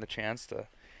gotten the chance to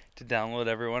download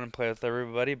everyone and play with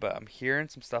everybody, but I'm hearing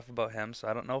some stuff about him, so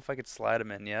I don't know if I could slide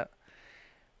him in yet.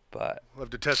 But we'll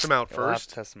have to test him out first. We'll have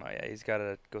to test him out, yeah. He's got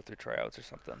to go through tryouts or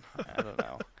something. I don't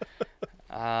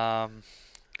know.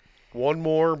 One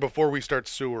more before we start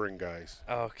sewering, guys.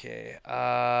 Okay.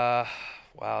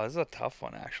 Wow, this is a tough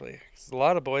one, actually. A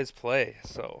lot of boys play,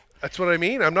 so. That's what I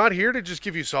mean. I'm not here to just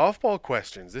give you softball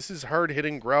questions. This is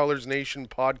hard-hitting Growlers Nation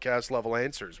podcast-level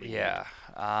answers. Yeah.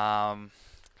 I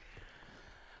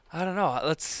don't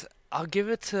know. I'll give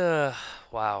it to.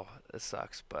 Wow, this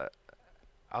sucks, but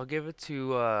I'll give it to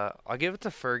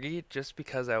Fergie just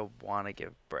because I want to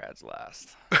give Brad's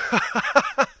last.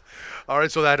 All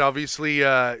right, so that obviously.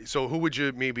 So who would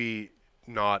you maybe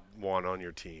not want on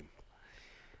your team?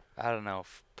 I don't know.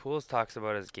 Pools talks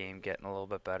about his game getting a little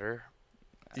bit better.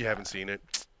 You haven't seen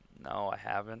it? No, I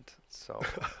haven't. So,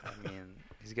 I mean,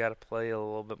 he's got to play a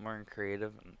little bit more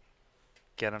creative and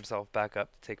get himself back up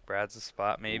to take Brad's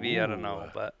spot maybe. Ooh. I don't know.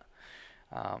 But,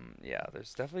 yeah,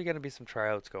 there's definitely going to be some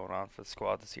tryouts going on for the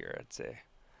squad this year, I'd say.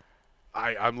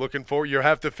 I'm looking forward. You'll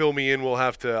have to fill me in. I'll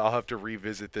have to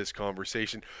revisit this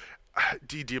conversation.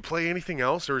 Do you play anything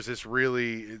else, or is this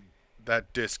really –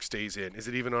 that disc stays in? Is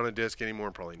it even on a disc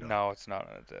anymore? Probably not. No, it's not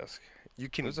on a disc.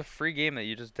 It was a free game that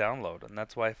you just download, and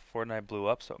that's why Fortnite blew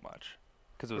up so much,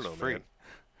 because it was free. Man.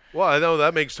 Well, I know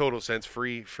that makes total sense.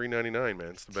 Free 99, man.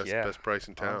 It's the best price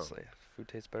in town. Honestly, food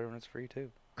tastes better when it's free too.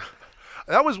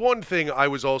 That was one thing I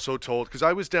was also told, because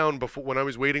I was down before when I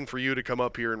was waiting for you to come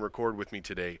up here and record with me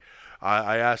today.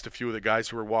 I asked a few of the guys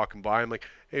who were walking by. I'm like,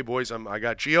 "Hey boys, I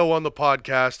got Gio on the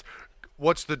podcast.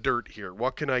 What's the dirt here?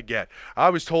 What can I get?" I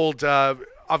was told,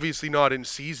 obviously not in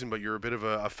season, but you're a bit of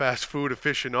a fast food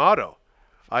aficionado.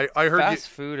 I heard fast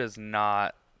food is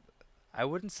not. I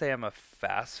wouldn't say I'm a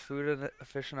fast food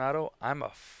aficionado. I'm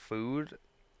a food.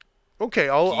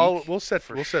 Okay, we'll set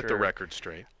the record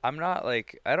straight. I'm not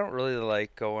like I don't really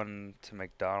like going to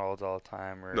McDonald's all the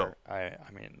time. Or no. I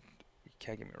mean,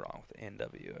 can't get me wrong with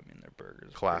A&W. I mean, their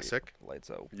burgers. Classic. Lights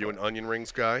out. You an onion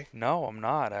rings guy? No, I'm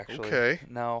not actually. Okay.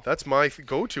 No. That's my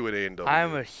go-to at A&W.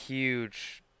 I'm a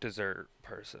huge dessert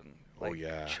person. Like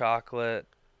yeah. Chocolate,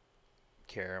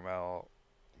 caramel.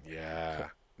 Yeah.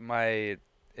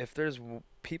 If there's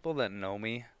people that know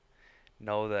me,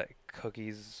 know that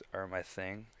cookies are my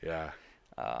thing. Yeah.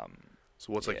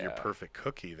 So what's like your perfect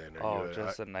cookie then?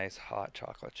 Just a nice hot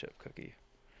chocolate chip cookie.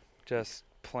 Just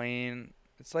plain.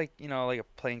 It's like, like a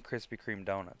plain Krispy Kreme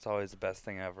donut. It's always the best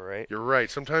thing ever, right? You're right.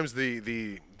 Sometimes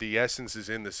the essence is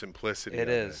in the simplicity. It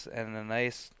is, and a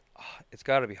nice. It's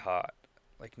got to be hot.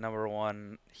 Like number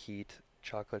one, heat.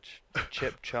 Chocolate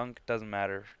chip chunk, doesn't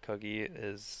matter. Cookie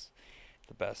is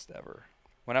the best ever.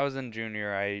 When I was in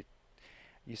junior, I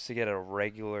used to get a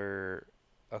regular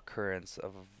occurrence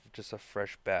of just a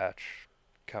fresh batch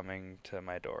coming to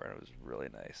my door, and it was really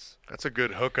nice. That's a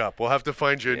good hookup. We'll have to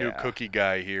find you a new cookie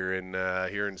guy here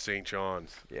in St.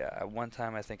 John's. Yeah, at one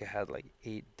time I think I had like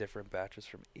 8 different batches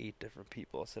from 8 different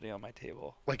people sitting on my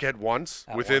table. Like at once?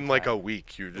 Within like a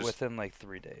week? Within like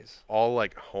 3 days. All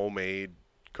like homemade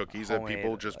cookies that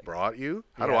people just brought you?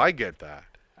 How do I get that?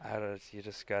 You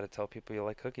just got to tell people you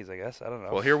like cookies, I guess. I don't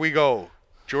know. Well, here we go.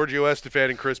 Giorgio Estefan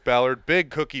and Chris Ballard, big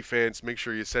cookie fans. Make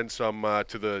sure you send some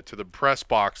to the press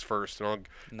box first, and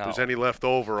if there's any left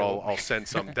over, I'll send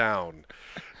some down.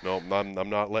 No, I'm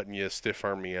not letting you stiff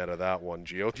arm me out of that one,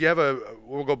 Gio. Do you have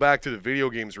we'll go back to the video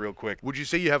games real quick. Would you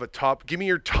say you have give me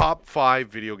your top 5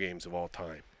 video games of all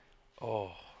time?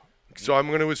 Oh. So I'm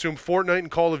going to assume Fortnite and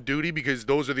Call of Duty because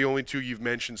those are the only 2 you've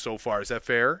mentioned so far. Is that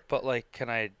fair? But like, can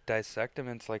I dissect them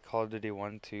into like Call of Duty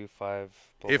 1, 2, 5?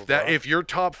 If your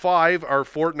top 5 are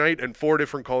Fortnite and 4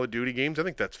 different Call of Duty games, I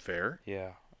think that's fair.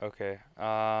 Yeah. Okay.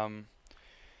 Well,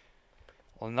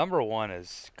 number 1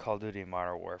 is Call of Duty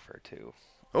Modern Warfare 2.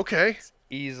 Okay. It's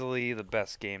easily the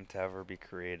best game to ever be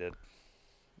created.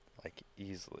 Like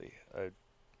easily. The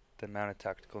amount of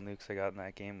tactical nukes I got in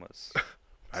that game was.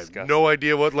 I have no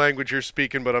idea what language you're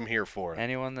speaking, but I'm here for it.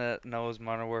 Anyone that knows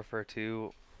Modern Warfare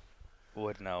 2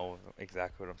 would know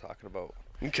exactly what I'm talking about.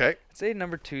 Okay. I'd say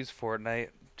number 2 is Fortnite,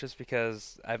 just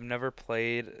because I've never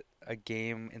played a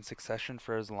game in succession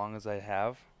for as long as I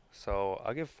have. So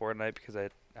I'll give Fortnite because I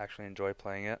actually enjoy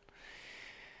playing it.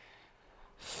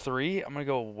 3, I'm going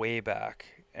to go way back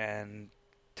and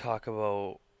talk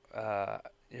about...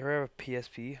 you ever have a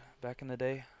PSP back in the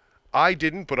day? I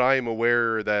didn't, but I am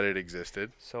aware that it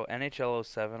existed. So NHL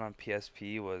 07 on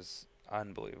PSP was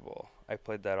unbelievable. I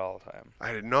played that all the time.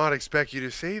 I did not expect you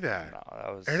to say that. No,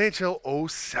 that was... NHL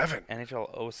 07.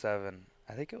 NHL 07.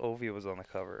 I think Ovi was on the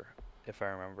cover, if I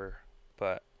remember.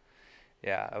 But,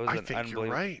 yeah, it was unbelievable.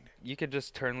 You're right. You could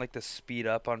just turn, like, the speed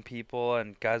up on people,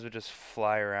 and guys would just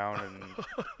fly around, and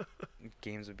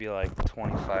games would be, like,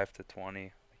 25 to 20.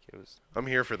 Like, it was... I'm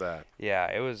here for that. Yeah,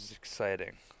 it was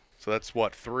exciting. So that's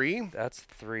what, 3? That's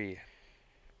 3.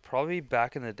 Probably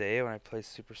back in the day when I played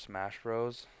Super Smash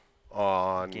Bros.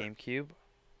 On GameCube.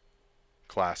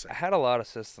 Classic. I had a lot of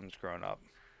systems growing up.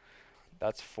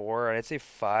 That's 4. And I'd say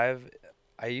 5.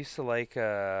 I used to like,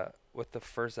 with the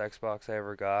first Xbox I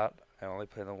ever got, I only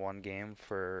played the one game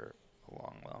for a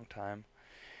long, long time.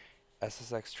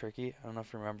 SSX Tricky. I don't know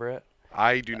if you remember it.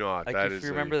 I do not. Like, if you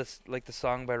remember this, like the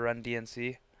song by Run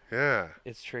DMC. Yeah.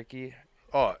 It's Tricky.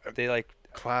 Oh, they like...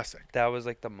 Classic. That was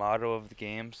like the motto of the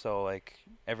game, so like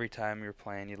every time you're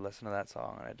playing you'd listen to that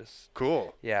song, and I just...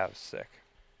 Cool. Yeah, it was sick.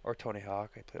 Or Tony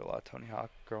Hawk. I played a lot of Tony Hawk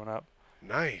growing up.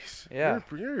 Nice. Yeah.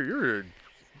 You're a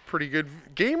pretty good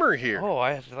gamer here. Oh,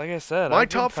 like I said, my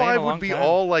top 5 would be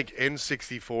all like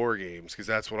N64 games because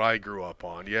that's what I grew up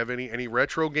on. Do you have any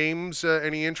retro games?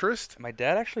 Any interest? My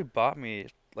dad actually bought me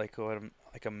like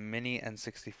a mini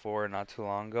N64 not too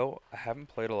long ago. I haven't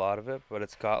played a lot of it, but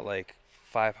it's got like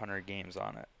 500 games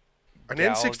on it. An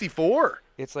N64?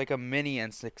 It's like a mini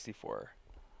N64.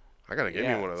 I gotta get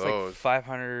me one of those. Like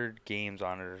 500 games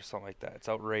on it or something like that. It's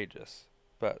outrageous.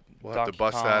 But we'll Donkey have to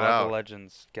bust Kong, that out. The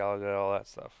Legends, Galaga, all that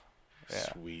stuff.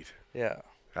 Yeah. Sweet. Yeah.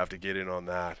 Have to get in on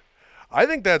that. I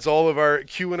think that's all of our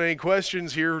Q&A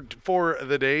questions here for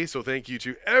the day. So thank you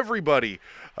to everybody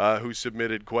who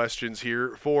submitted questions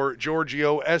here for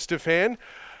Giorgio Estefan.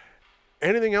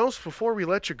 Anything else before we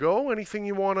let you go? Anything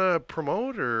you want to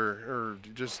promote or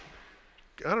just,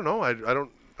 I don't know.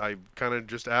 I kind of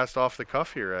just asked off the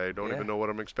cuff here. I don't even know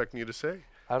what I'm expecting you to say.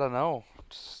 I don't know.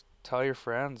 Just tell your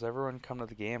friends. Everyone come to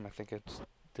the game. I think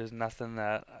there's nothing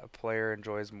that a player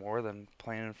enjoys more than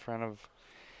playing in front of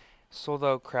sold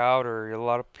out crowd or a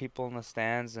lot of people in the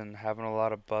stands and having a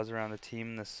lot of buzz around the team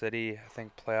in the city. I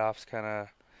think playoffs kind of,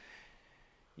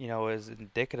 is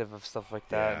indicative of stuff like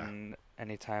that. Yeah. And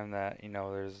anytime that,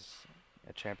 there's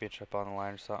a championship on the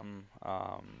line or something,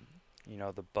 you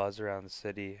know, the buzz around the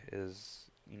city is,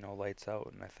 you know, lights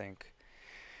out. And I think,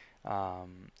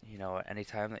 you know,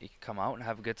 anytime that you can come out and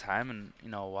have a good time and, you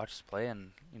know, watch us play and,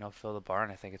 you know, fill the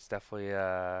barn, I think it's definitely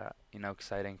a, you know,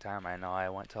 exciting time. I know I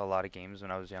went to a lot of games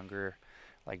when I was younger,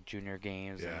 like junior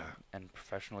games and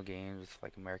professional games with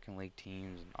like American League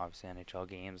teams and obviously NHL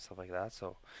games, stuff like that.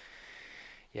 So,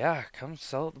 yeah, come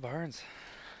sell at the barns.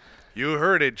 You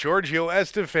heard it, Giorgio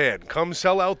Estefan. Come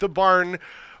sell out the barn.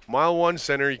 Mile One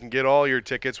Center. You can get all your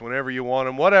tickets whenever you want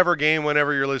them, whatever game,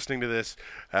 whenever you're listening to this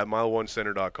at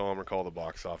mileonecenter.com or call the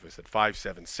box office at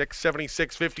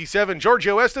 576-7657.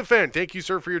 Giorgio Estefan, thank you,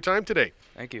 sir, for your time today.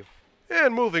 Thank you.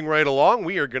 And moving right along,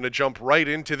 we are going to jump right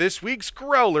into this week's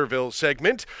Growlerville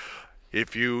segment.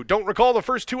 If you don't recall the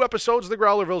first two episodes of the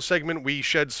Growlerville segment, we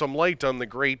shed some light on the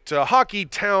great hockey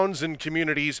towns and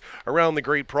communities around the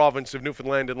great province of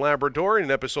Newfoundland and Labrador.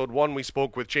 In episode 1, we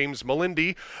spoke with James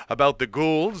Melindy about the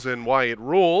Goulds and why it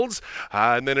rules.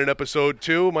 And then in episode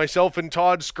 2, myself and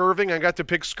Todd Skirving, I got to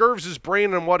pick Skirvs'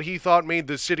 brain on what he thought made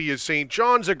the city of St.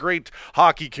 John's a great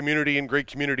hockey community and great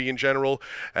community in general.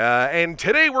 And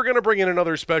today we're going to bring in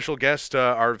another special guest,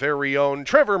 our very own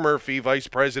Trevor Murphy,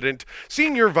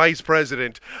 Senior Vice President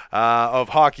of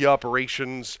Hockey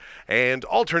Operations and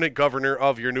alternate governor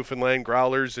of your Newfoundland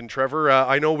Growlers. And Trevor,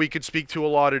 I know we could speak to a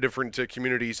lot of different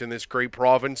communities in this great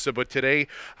province, but today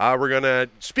we're going to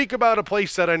speak about a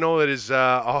place that I know that is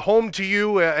a home to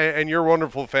you and your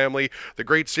wonderful family, the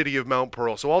great city of Mount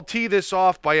Pearl. So I'll tee this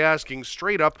off by asking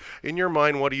straight up, in your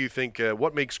mind, what do you think,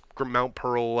 what makes Mount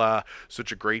Pearl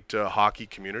such a great hockey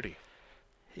community?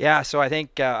 Yeah, so I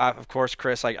think, of course,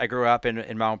 Chris, I grew up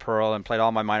in Mount Pearl and played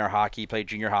all my minor hockey, played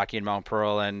junior hockey in Mount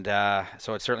Pearl, and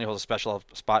so it certainly holds a special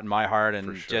spot in my heart.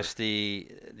 And just the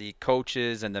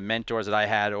coaches and the mentors that I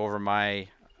had over my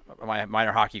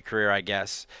minor hockey career, I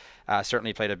guess,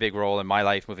 certainly played a big role in my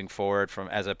life moving forward from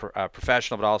as a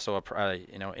professional, but also a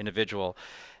individual.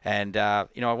 And,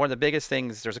 one of the biggest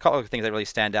things, there's a couple of things that really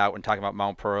stand out when talking about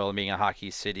Mount Pearl and being a hockey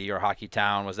city or hockey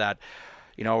town, was that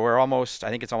we're I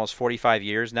think it's almost 45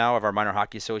 years now of our minor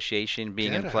hockey association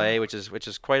being in play, which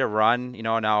is quite a run.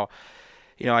 Now,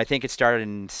 I think it started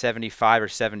in 75 or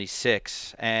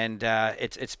 76, and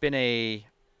it's been a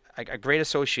great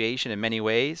association in many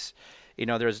ways.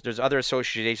 There's other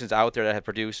associations out there that have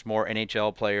produced more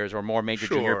NHL players or more major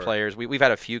junior players. We've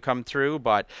had a few come through,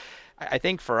 but I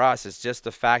think for us, it's just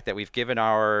the fact that we've given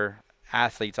our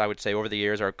athletes, I would say, over the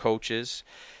years, our coaches,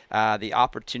 the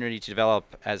opportunity to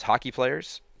develop as hockey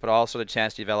players, but also the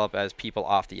chance to develop as people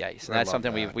off the ice. And that's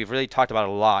something we've really talked about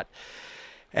a lot.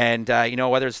 And,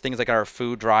 whether it's things like our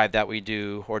food drive that we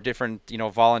do or different,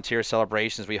 volunteer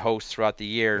celebrations we host throughout the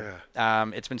year,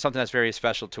 it's been something that's very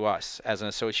special to us as an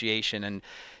association. And,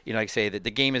 like I say, the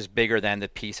game is bigger than the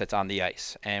piece that's on the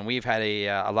ice. And we've had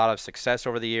a lot of success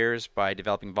over the years by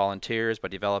developing volunteers, by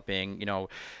developing,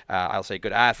 I'll say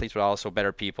good athletes, but also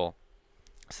better people.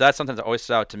 So that's something that always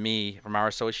stood out to me from our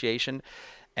association.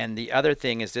 And the other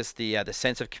thing is just the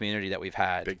sense of community that we've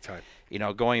had. Big time.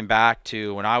 Going back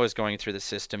to when I was going through the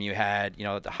system, you had,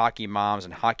 the hockey moms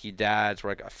and hockey dads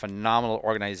were phenomenal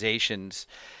organizations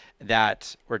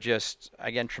that were just,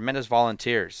 again, tremendous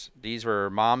volunteers. These were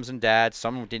moms and dads.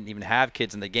 Some didn't even have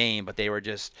kids in the game, but they were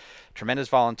just tremendous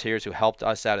volunteers who helped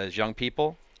us out as young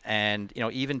people. And,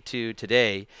 even to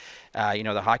today,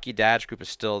 the Hockey Dads group is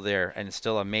still there and it's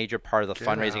still a major part of the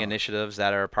fundraising initiatives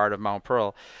that are part of Mount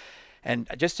Pearl. And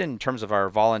just in terms of our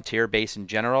volunteer base in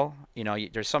general,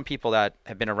 there's some people that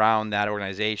have been around that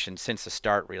organization since the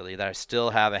start, really, that still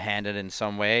have a hand in it in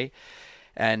some way.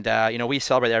 And, we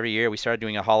celebrate every year. We started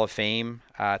doing a Hall of Fame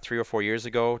 3 or 4 years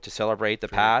ago to celebrate the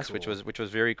past, cool. which was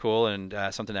very cool and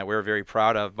something that we're very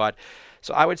proud of. But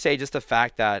so I would say just the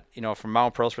fact that, from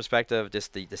Mount Pearl's perspective,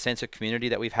 just the sense of community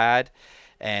that we've had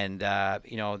and,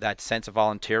 that sense of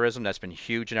volunteerism that's been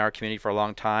huge in our community for a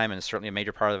long time and certainly a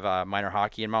major part of minor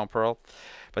hockey in Mount Pearl.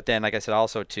 But then, like I said,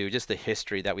 also, too, just the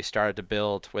history that we started to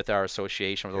build with our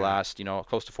association over the last,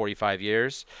 close to 45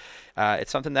 years.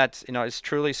 It's something that's, is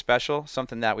truly special,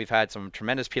 something that we've had some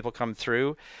tremendous people come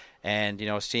through. And,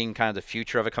 seeing kind of the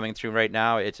future of it coming through right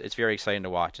now, it's very exciting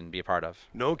to watch and be a part of.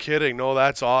 No kidding. No,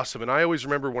 that's awesome. And I always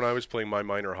remember when I was playing my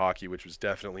minor hockey, which was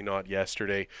definitely not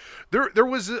yesterday, there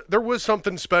was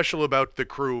something special about the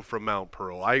crew from Mount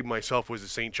Pearl. I myself was a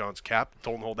St. John's cap.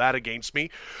 Don't hold that against me.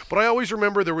 But I always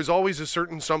remember there was always a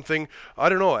certain something, I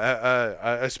don't know,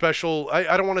 a special,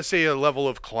 I don't want to say a level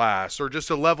of class or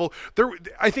just a level.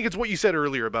 I think it's what you said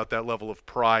earlier about that level of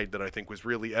pride that I think was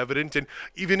really evident. And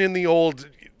even in the old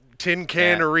tin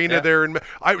can arena there. And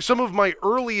some of my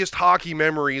earliest hockey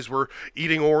memories were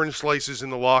eating orange slices in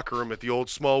the locker room at the old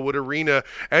Smallwood Arena.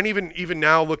 And even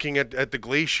now looking at the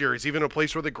Glacier is even a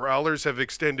place where the Growlers have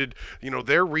extended,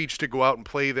 their reach to go out and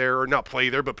play there, or not play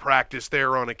there, but practice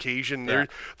there on occasion. Yeah.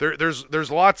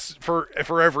 There's lots for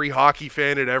every hockey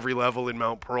fan at every level in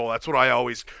Mount Pearl.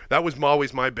 That was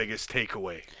always my biggest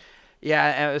takeaway. Yeah,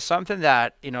 and it was something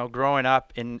that, growing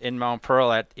up in Mount Pearl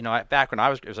back when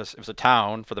it was a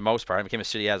town for the most part. It became a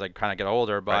city as I kind of get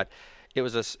older, but right. It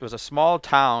was a small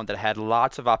town that had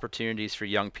lots of opportunities for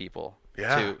young people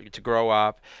to grow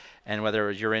up. And whether it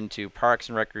was you're into parks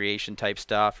and recreation type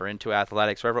stuff or into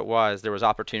athletics, whatever it was, there was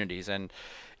opportunities. And,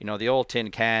 the old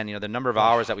tin can, the number of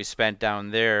hours that we spent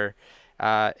down there,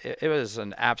 it was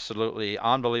an absolutely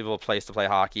unbelievable place to play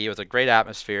hockey. It was a great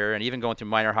atmosphere, and even going through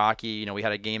minor hockey, we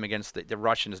had a game against the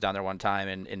Russians down there one time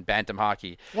in bantam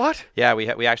hockey. What? Yeah, we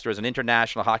actually, there was an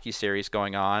international hockey series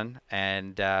going on,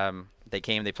 and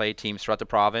they played teams throughout the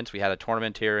province. We had a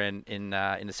tournament here in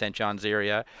the St. John's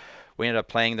area. We ended up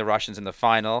playing the Russians in the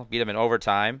final, beat them in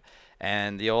overtime,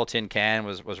 and the old tin can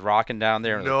was rocking down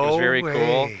there. It was very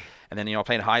cool. And then,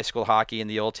 playing high school hockey in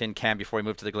the old tin can before we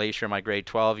moved to the Glacier in my grade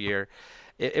 12 year.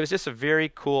 It was just a very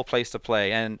cool place to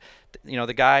play. And,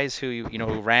 the guys who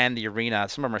ran the arena,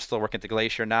 some of them are still working at the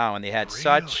Glacier now, and they had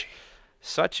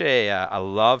such a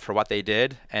love for what they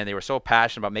did, and they were so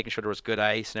passionate about making sure there was good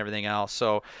ice and everything else.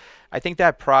 So I think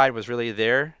that pride was really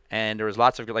there, and there was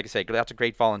lots of, like I say, lots of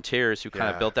great volunteers who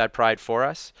kind of built that pride for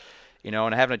us.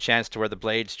 And having a chance to wear the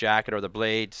Blades jacket or the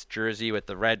Blades jersey with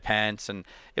the red pants, and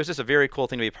it was just a very cool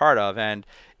thing to be part of. And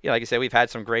like I said, we've had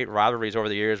some great rivalries over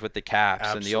the years with the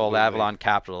Caps and the old Avalon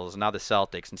Capitals, and now the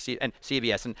Celtics and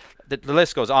CBS, and the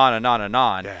list goes on and on and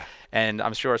on. Yeah. And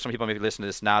I'm sure some people maybe listen to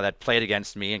this now that played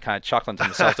against me and kind of chuckling to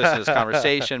themselves listening to this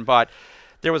conversation, but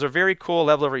there was a very cool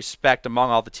level of respect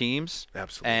among all the teams.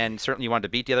 Absolutely. And certainly you wanted to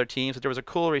beat the other teams, but there was a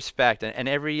cool respect, and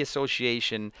every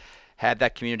association had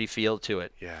that community feel to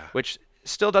it, which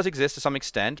still does exist to some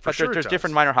extent, but there's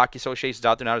different minor hockey associations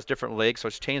out there now. There's different leagues, so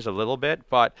it's changed a little bit.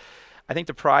 But I think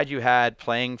the pride you had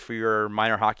playing for your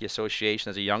minor hockey association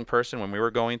as a young person when we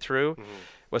were going through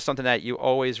was something that you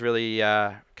always really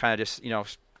kind of just,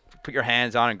 put your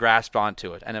hands on and grasp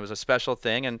onto it. And it was a special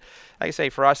thing. And like I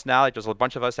say, for us now, there's a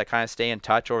bunch of us that kind of stay in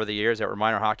touch over the years that were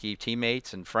minor hockey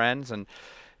teammates and friends. And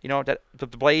that the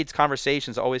Blades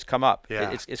conversations always come up.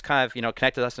 Yeah. It's kind of,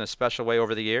 connected us in a special way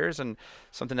over the years, and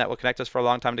something that will connect us for a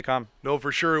long time to come. No,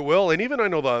 for sure it will. And even I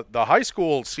know the high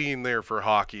school scene there for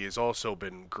hockey has also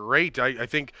been great. I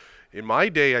think in my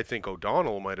day, I think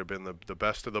O'Donnell might have been the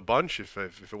best of the bunch. If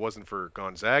it wasn't for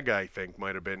Gonzaga, I think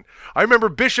might have been. I remember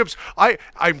Bishop's.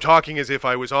 I'm talking as if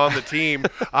I was on the team.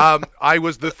 I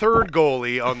was the third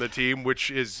goalie on the team,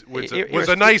 which was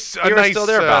a nice. You were still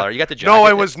there, Ballard. You got the jacket. No,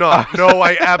 I was not. No,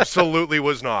 I absolutely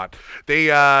was not. They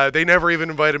never even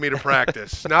invited me to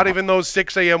practice. Not even those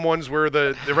 6 a.m. ones where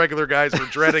the regular guys were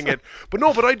dreading it.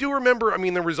 But I do remember. I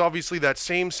mean, there was obviously that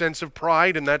same sense of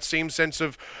pride and that same sense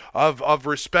of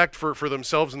respect for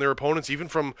themselves and their opponents, even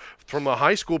from the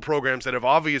high school programs that have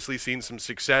obviously seen some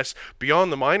success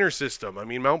beyond the minor system. I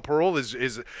mean, Mount Pearl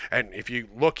is and if you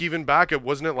look even back,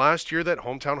 wasn't it last year that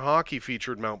Hometown Hockey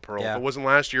featured Mount Pearl? Yeah. If it wasn't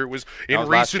last year, it was in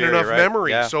recent enough memory.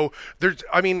 Yeah. So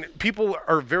people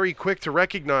are very quick to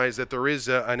recognize that there is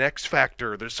an X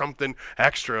factor. There's something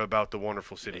extra about the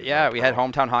wonderful city. Yeah, we had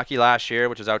Hometown Hockey last year,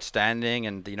 which was outstanding,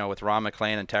 and with Ron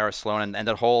McLean and Tara Sloan and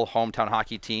the whole Hometown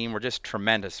Hockey team were just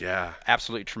tremendous. Yeah,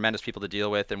 absolutely tremendous people to deal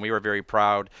with, and we were very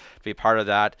proud to be part of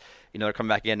that. They're coming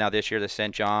back again now this year to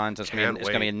St. John's. It's going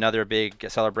to be another big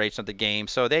celebration of the game.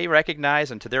 So they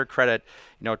recognize, and to their credit,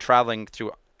 traveling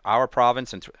through our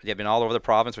province, and they've been all over the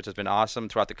province, which has been awesome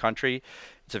throughout the country.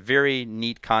 It's a very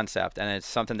neat concept, and it's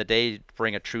something that they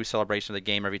bring a true celebration of the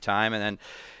game every time. And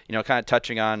then, kind of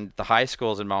touching on the high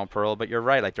schools in Mount Pearl, but you're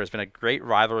right. Like, there's been a great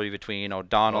rivalry between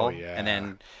O'Donnell and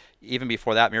then even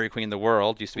before that, Mary Queen of the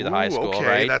World used to be the high school,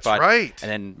 right? That's right.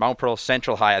 And then Mount Pearl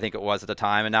Central High, I think it was at the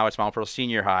time, and now it's Mount Pearl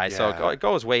Senior High. Yeah. So it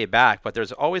goes way back, but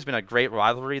there's always been a great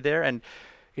rivalry there. And,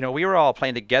 we were all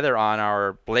playing together on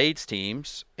our Blades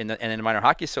teams in the Minor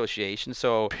Hockey Association.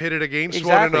 So pitted against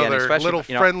one another, little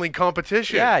friendly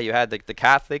competition. Yeah, you had the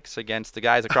Catholics against the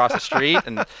guys across the street,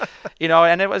 and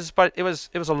and it was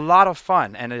a lot of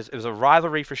fun, and it was a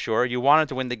rivalry for sure. You wanted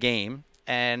to win the game.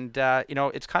 And,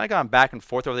 it's kind of gone back and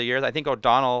forth over the years. I think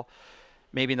O'Donnell,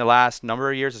 maybe in the last number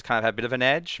of years, has kind of had a bit of an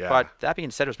edge. Yeah. But that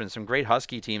being said, there's been some great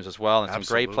Husky teams as well, and some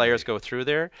great players go through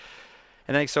there.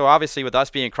 And then, so obviously with us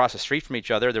being across the street from each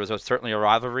other, there was certainly a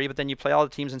rivalry. But then you play all the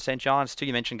teams in St. John's, too.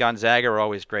 You mentioned Gonzaga were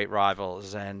always great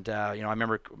rivals. And, I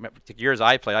remember the years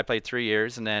I played 3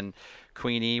 years. And then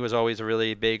Queenie was always a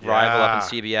really big rival up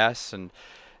in CBS, and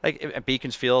like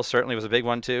Beaconsfield certainly was a big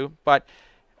one too. But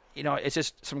it's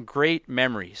just some great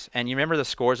memories. And you remember the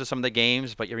scores of some of the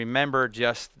games, but you remember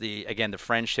just the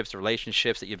friendships, the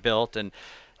relationships that you built. And,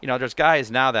 there's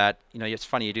guys now that, it's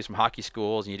funny, you do some hockey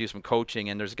schools and you do some coaching,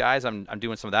 and there's guys I'm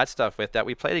doing some of that stuff with that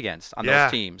we played against on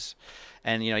those teams.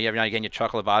 And, every now and again you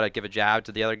chuckle about it, give a jab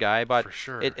to the other guy. But for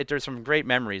sure. There's some great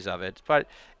memories of it. But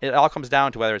it all comes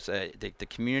down to whether it's the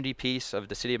community piece of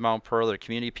the city of Mount Pearl or the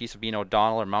community piece of being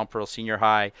O'Donnell or Mount Pearl Senior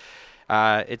High.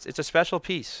 It's a special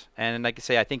piece, and like I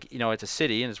say, I think it's a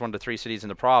city, and it's one of the 3 cities in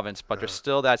the province, but there's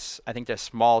still that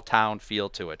small town feel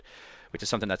to it, which is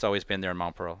something that's always been there in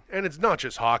Mount Pearl. And it's not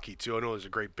just hockey too. I know there's a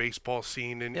great baseball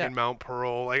scene in Mount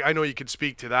Pearl. I know you could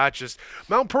speak to that. Just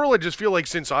Mount Pearl, I just feel like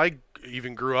since I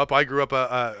even grew up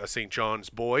a St. John's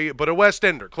boy, but a West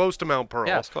Ender, close to Mount Pearl.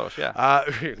 Yeah, it's close. Yeah,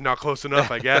 not close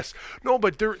enough, I guess. No,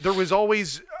 but there was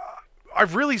always.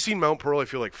 I've really seen Mount Pearl, I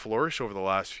feel like, flourish over the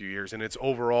last few years, and its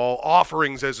overall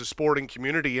offerings as a sporting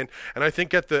community. And I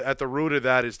think at the root of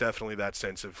that is definitely that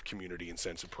sense of community and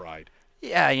sense of pride.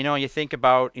 Yeah, you think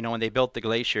about, when they built the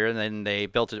glacier, and then they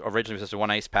built it originally was just a 1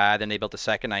 ice pad, then they built a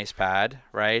 2nd ice pad,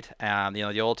 right?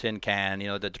 The old tin can,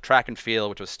 the track and field,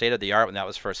 which was state of the art when that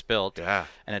was first built. Yeah.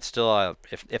 And it's still,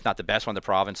 if not the best one in the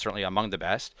province, certainly among the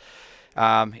best.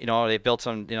 They built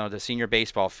some, the senior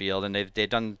baseball field, and they've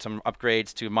done some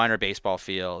upgrades to minor baseball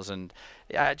fields, and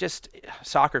just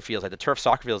soccer fields, like the turf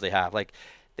soccer fields they have. Like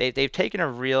they've taken a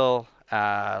real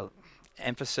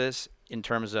emphasis in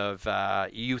terms of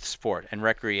youth sport and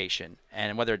recreation,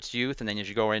 and whether it's youth, and then as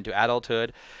you go into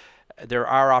adulthood, there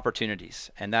are opportunities,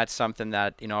 and that's something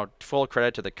that full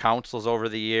credit to the councils over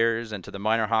the years, and to the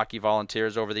minor hockey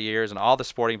volunteers over the years, and all the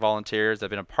sporting volunteers that have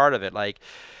been a part of it. Like,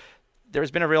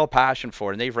 there's been a real passion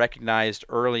for it, and they've recognized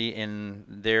early in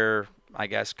their, I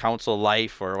guess, council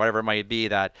life or whatever it might be,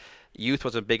 that youth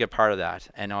was a big part of that.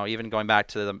 And even going back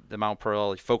to the Mount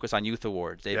Pearl Focus on Youth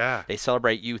Awards, they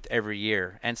celebrate youth every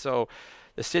year. And so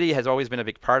the city has always been a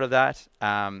big part of that.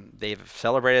 They've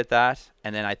celebrated that.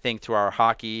 And then I think through our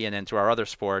hockey and then through our other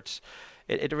sports,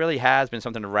 it really has been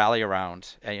something to rally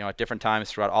around, at different times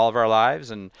throughout all of our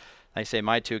lives. And like I say,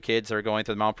 my 2 kids are going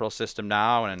through the Mount Pearl system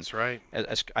now, and that's right.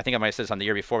 I think I might have said this on the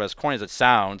year before, but as corny as it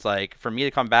sounds, like for me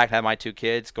to come back and have my 2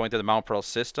 kids going through the Mount Pearl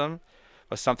system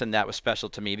was something that was special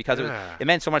to me, because it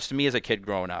meant so much to me as a kid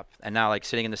growing up. And now, like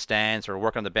sitting in the stands or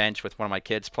working on the bench with one of my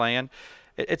kids playing,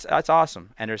 it's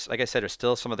awesome. And there's, like I said, there's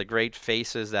still some of the great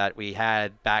faces that we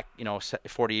had back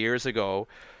 40 years ago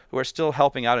who are still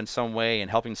helping out in some way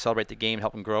and helping celebrate the game,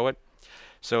 helping grow it.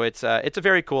 So it's a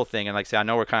very cool thing, and like I say, I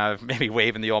know we're kind of maybe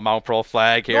waving the old Mount Pearl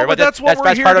flag here, but that's part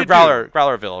of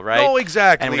Growlerville, right? No,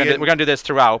 exactly. And we're gonna do this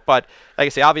throughout. But like I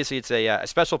say, obviously it's a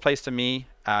special place to me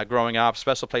growing up,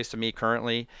 special place to me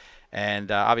currently,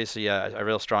 and obviously a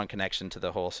real strong connection to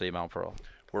the whole city of Mount Pearl.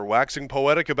 We're waxing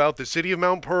poetic about the city of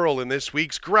Mount Pearl in this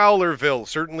week's Growlerville.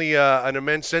 Certainly an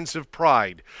immense sense of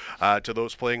pride to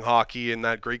those playing hockey in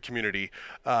that great community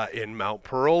in Mount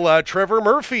Pearl. Trevor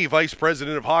Murphy, Vice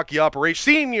President of Hockey Operations,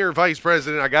 Senior Vice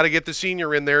President, I got to get the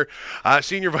senior in there,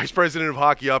 Senior Vice President of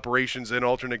Hockey Operations and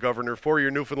alternate governor for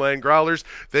your Newfoundland Growlers.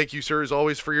 Thank you, sir, as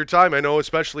always, for your time. I know,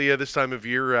 especially this time of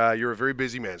year, you're a very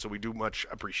busy man, so we do much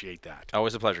appreciate that.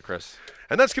 Always a pleasure, Chris.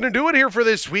 And that's going to do it here for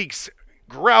this week's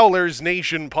Growlers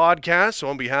Nation podcast. So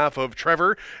on behalf of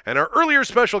Trevor and our earlier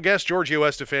special guest, Giorgio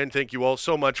Estefan, thank you all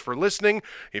so much for listening.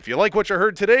 If you like what you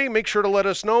heard today, make sure to let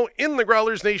us know in the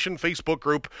Growlers Nation Facebook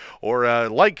group, or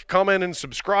like, comment, and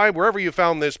subscribe wherever you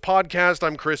found this podcast.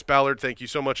 I'm Chris Ballard. Thank you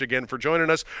so much again for joining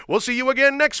us. We'll see you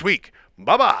again next week.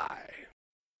 Bye-bye.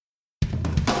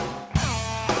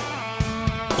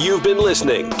 You've been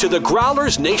listening to the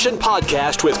Growlers Nation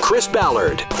podcast with Chris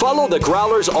Ballard. Follow the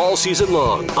Growlers all season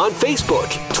long on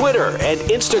Facebook, Twitter, and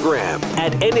Instagram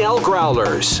at NL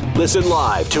Growlers. Listen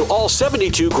live to all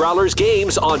 72 Growlers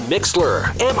games on Mixlr,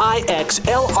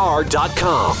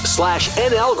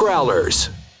 mixlr.com/NL Growlers.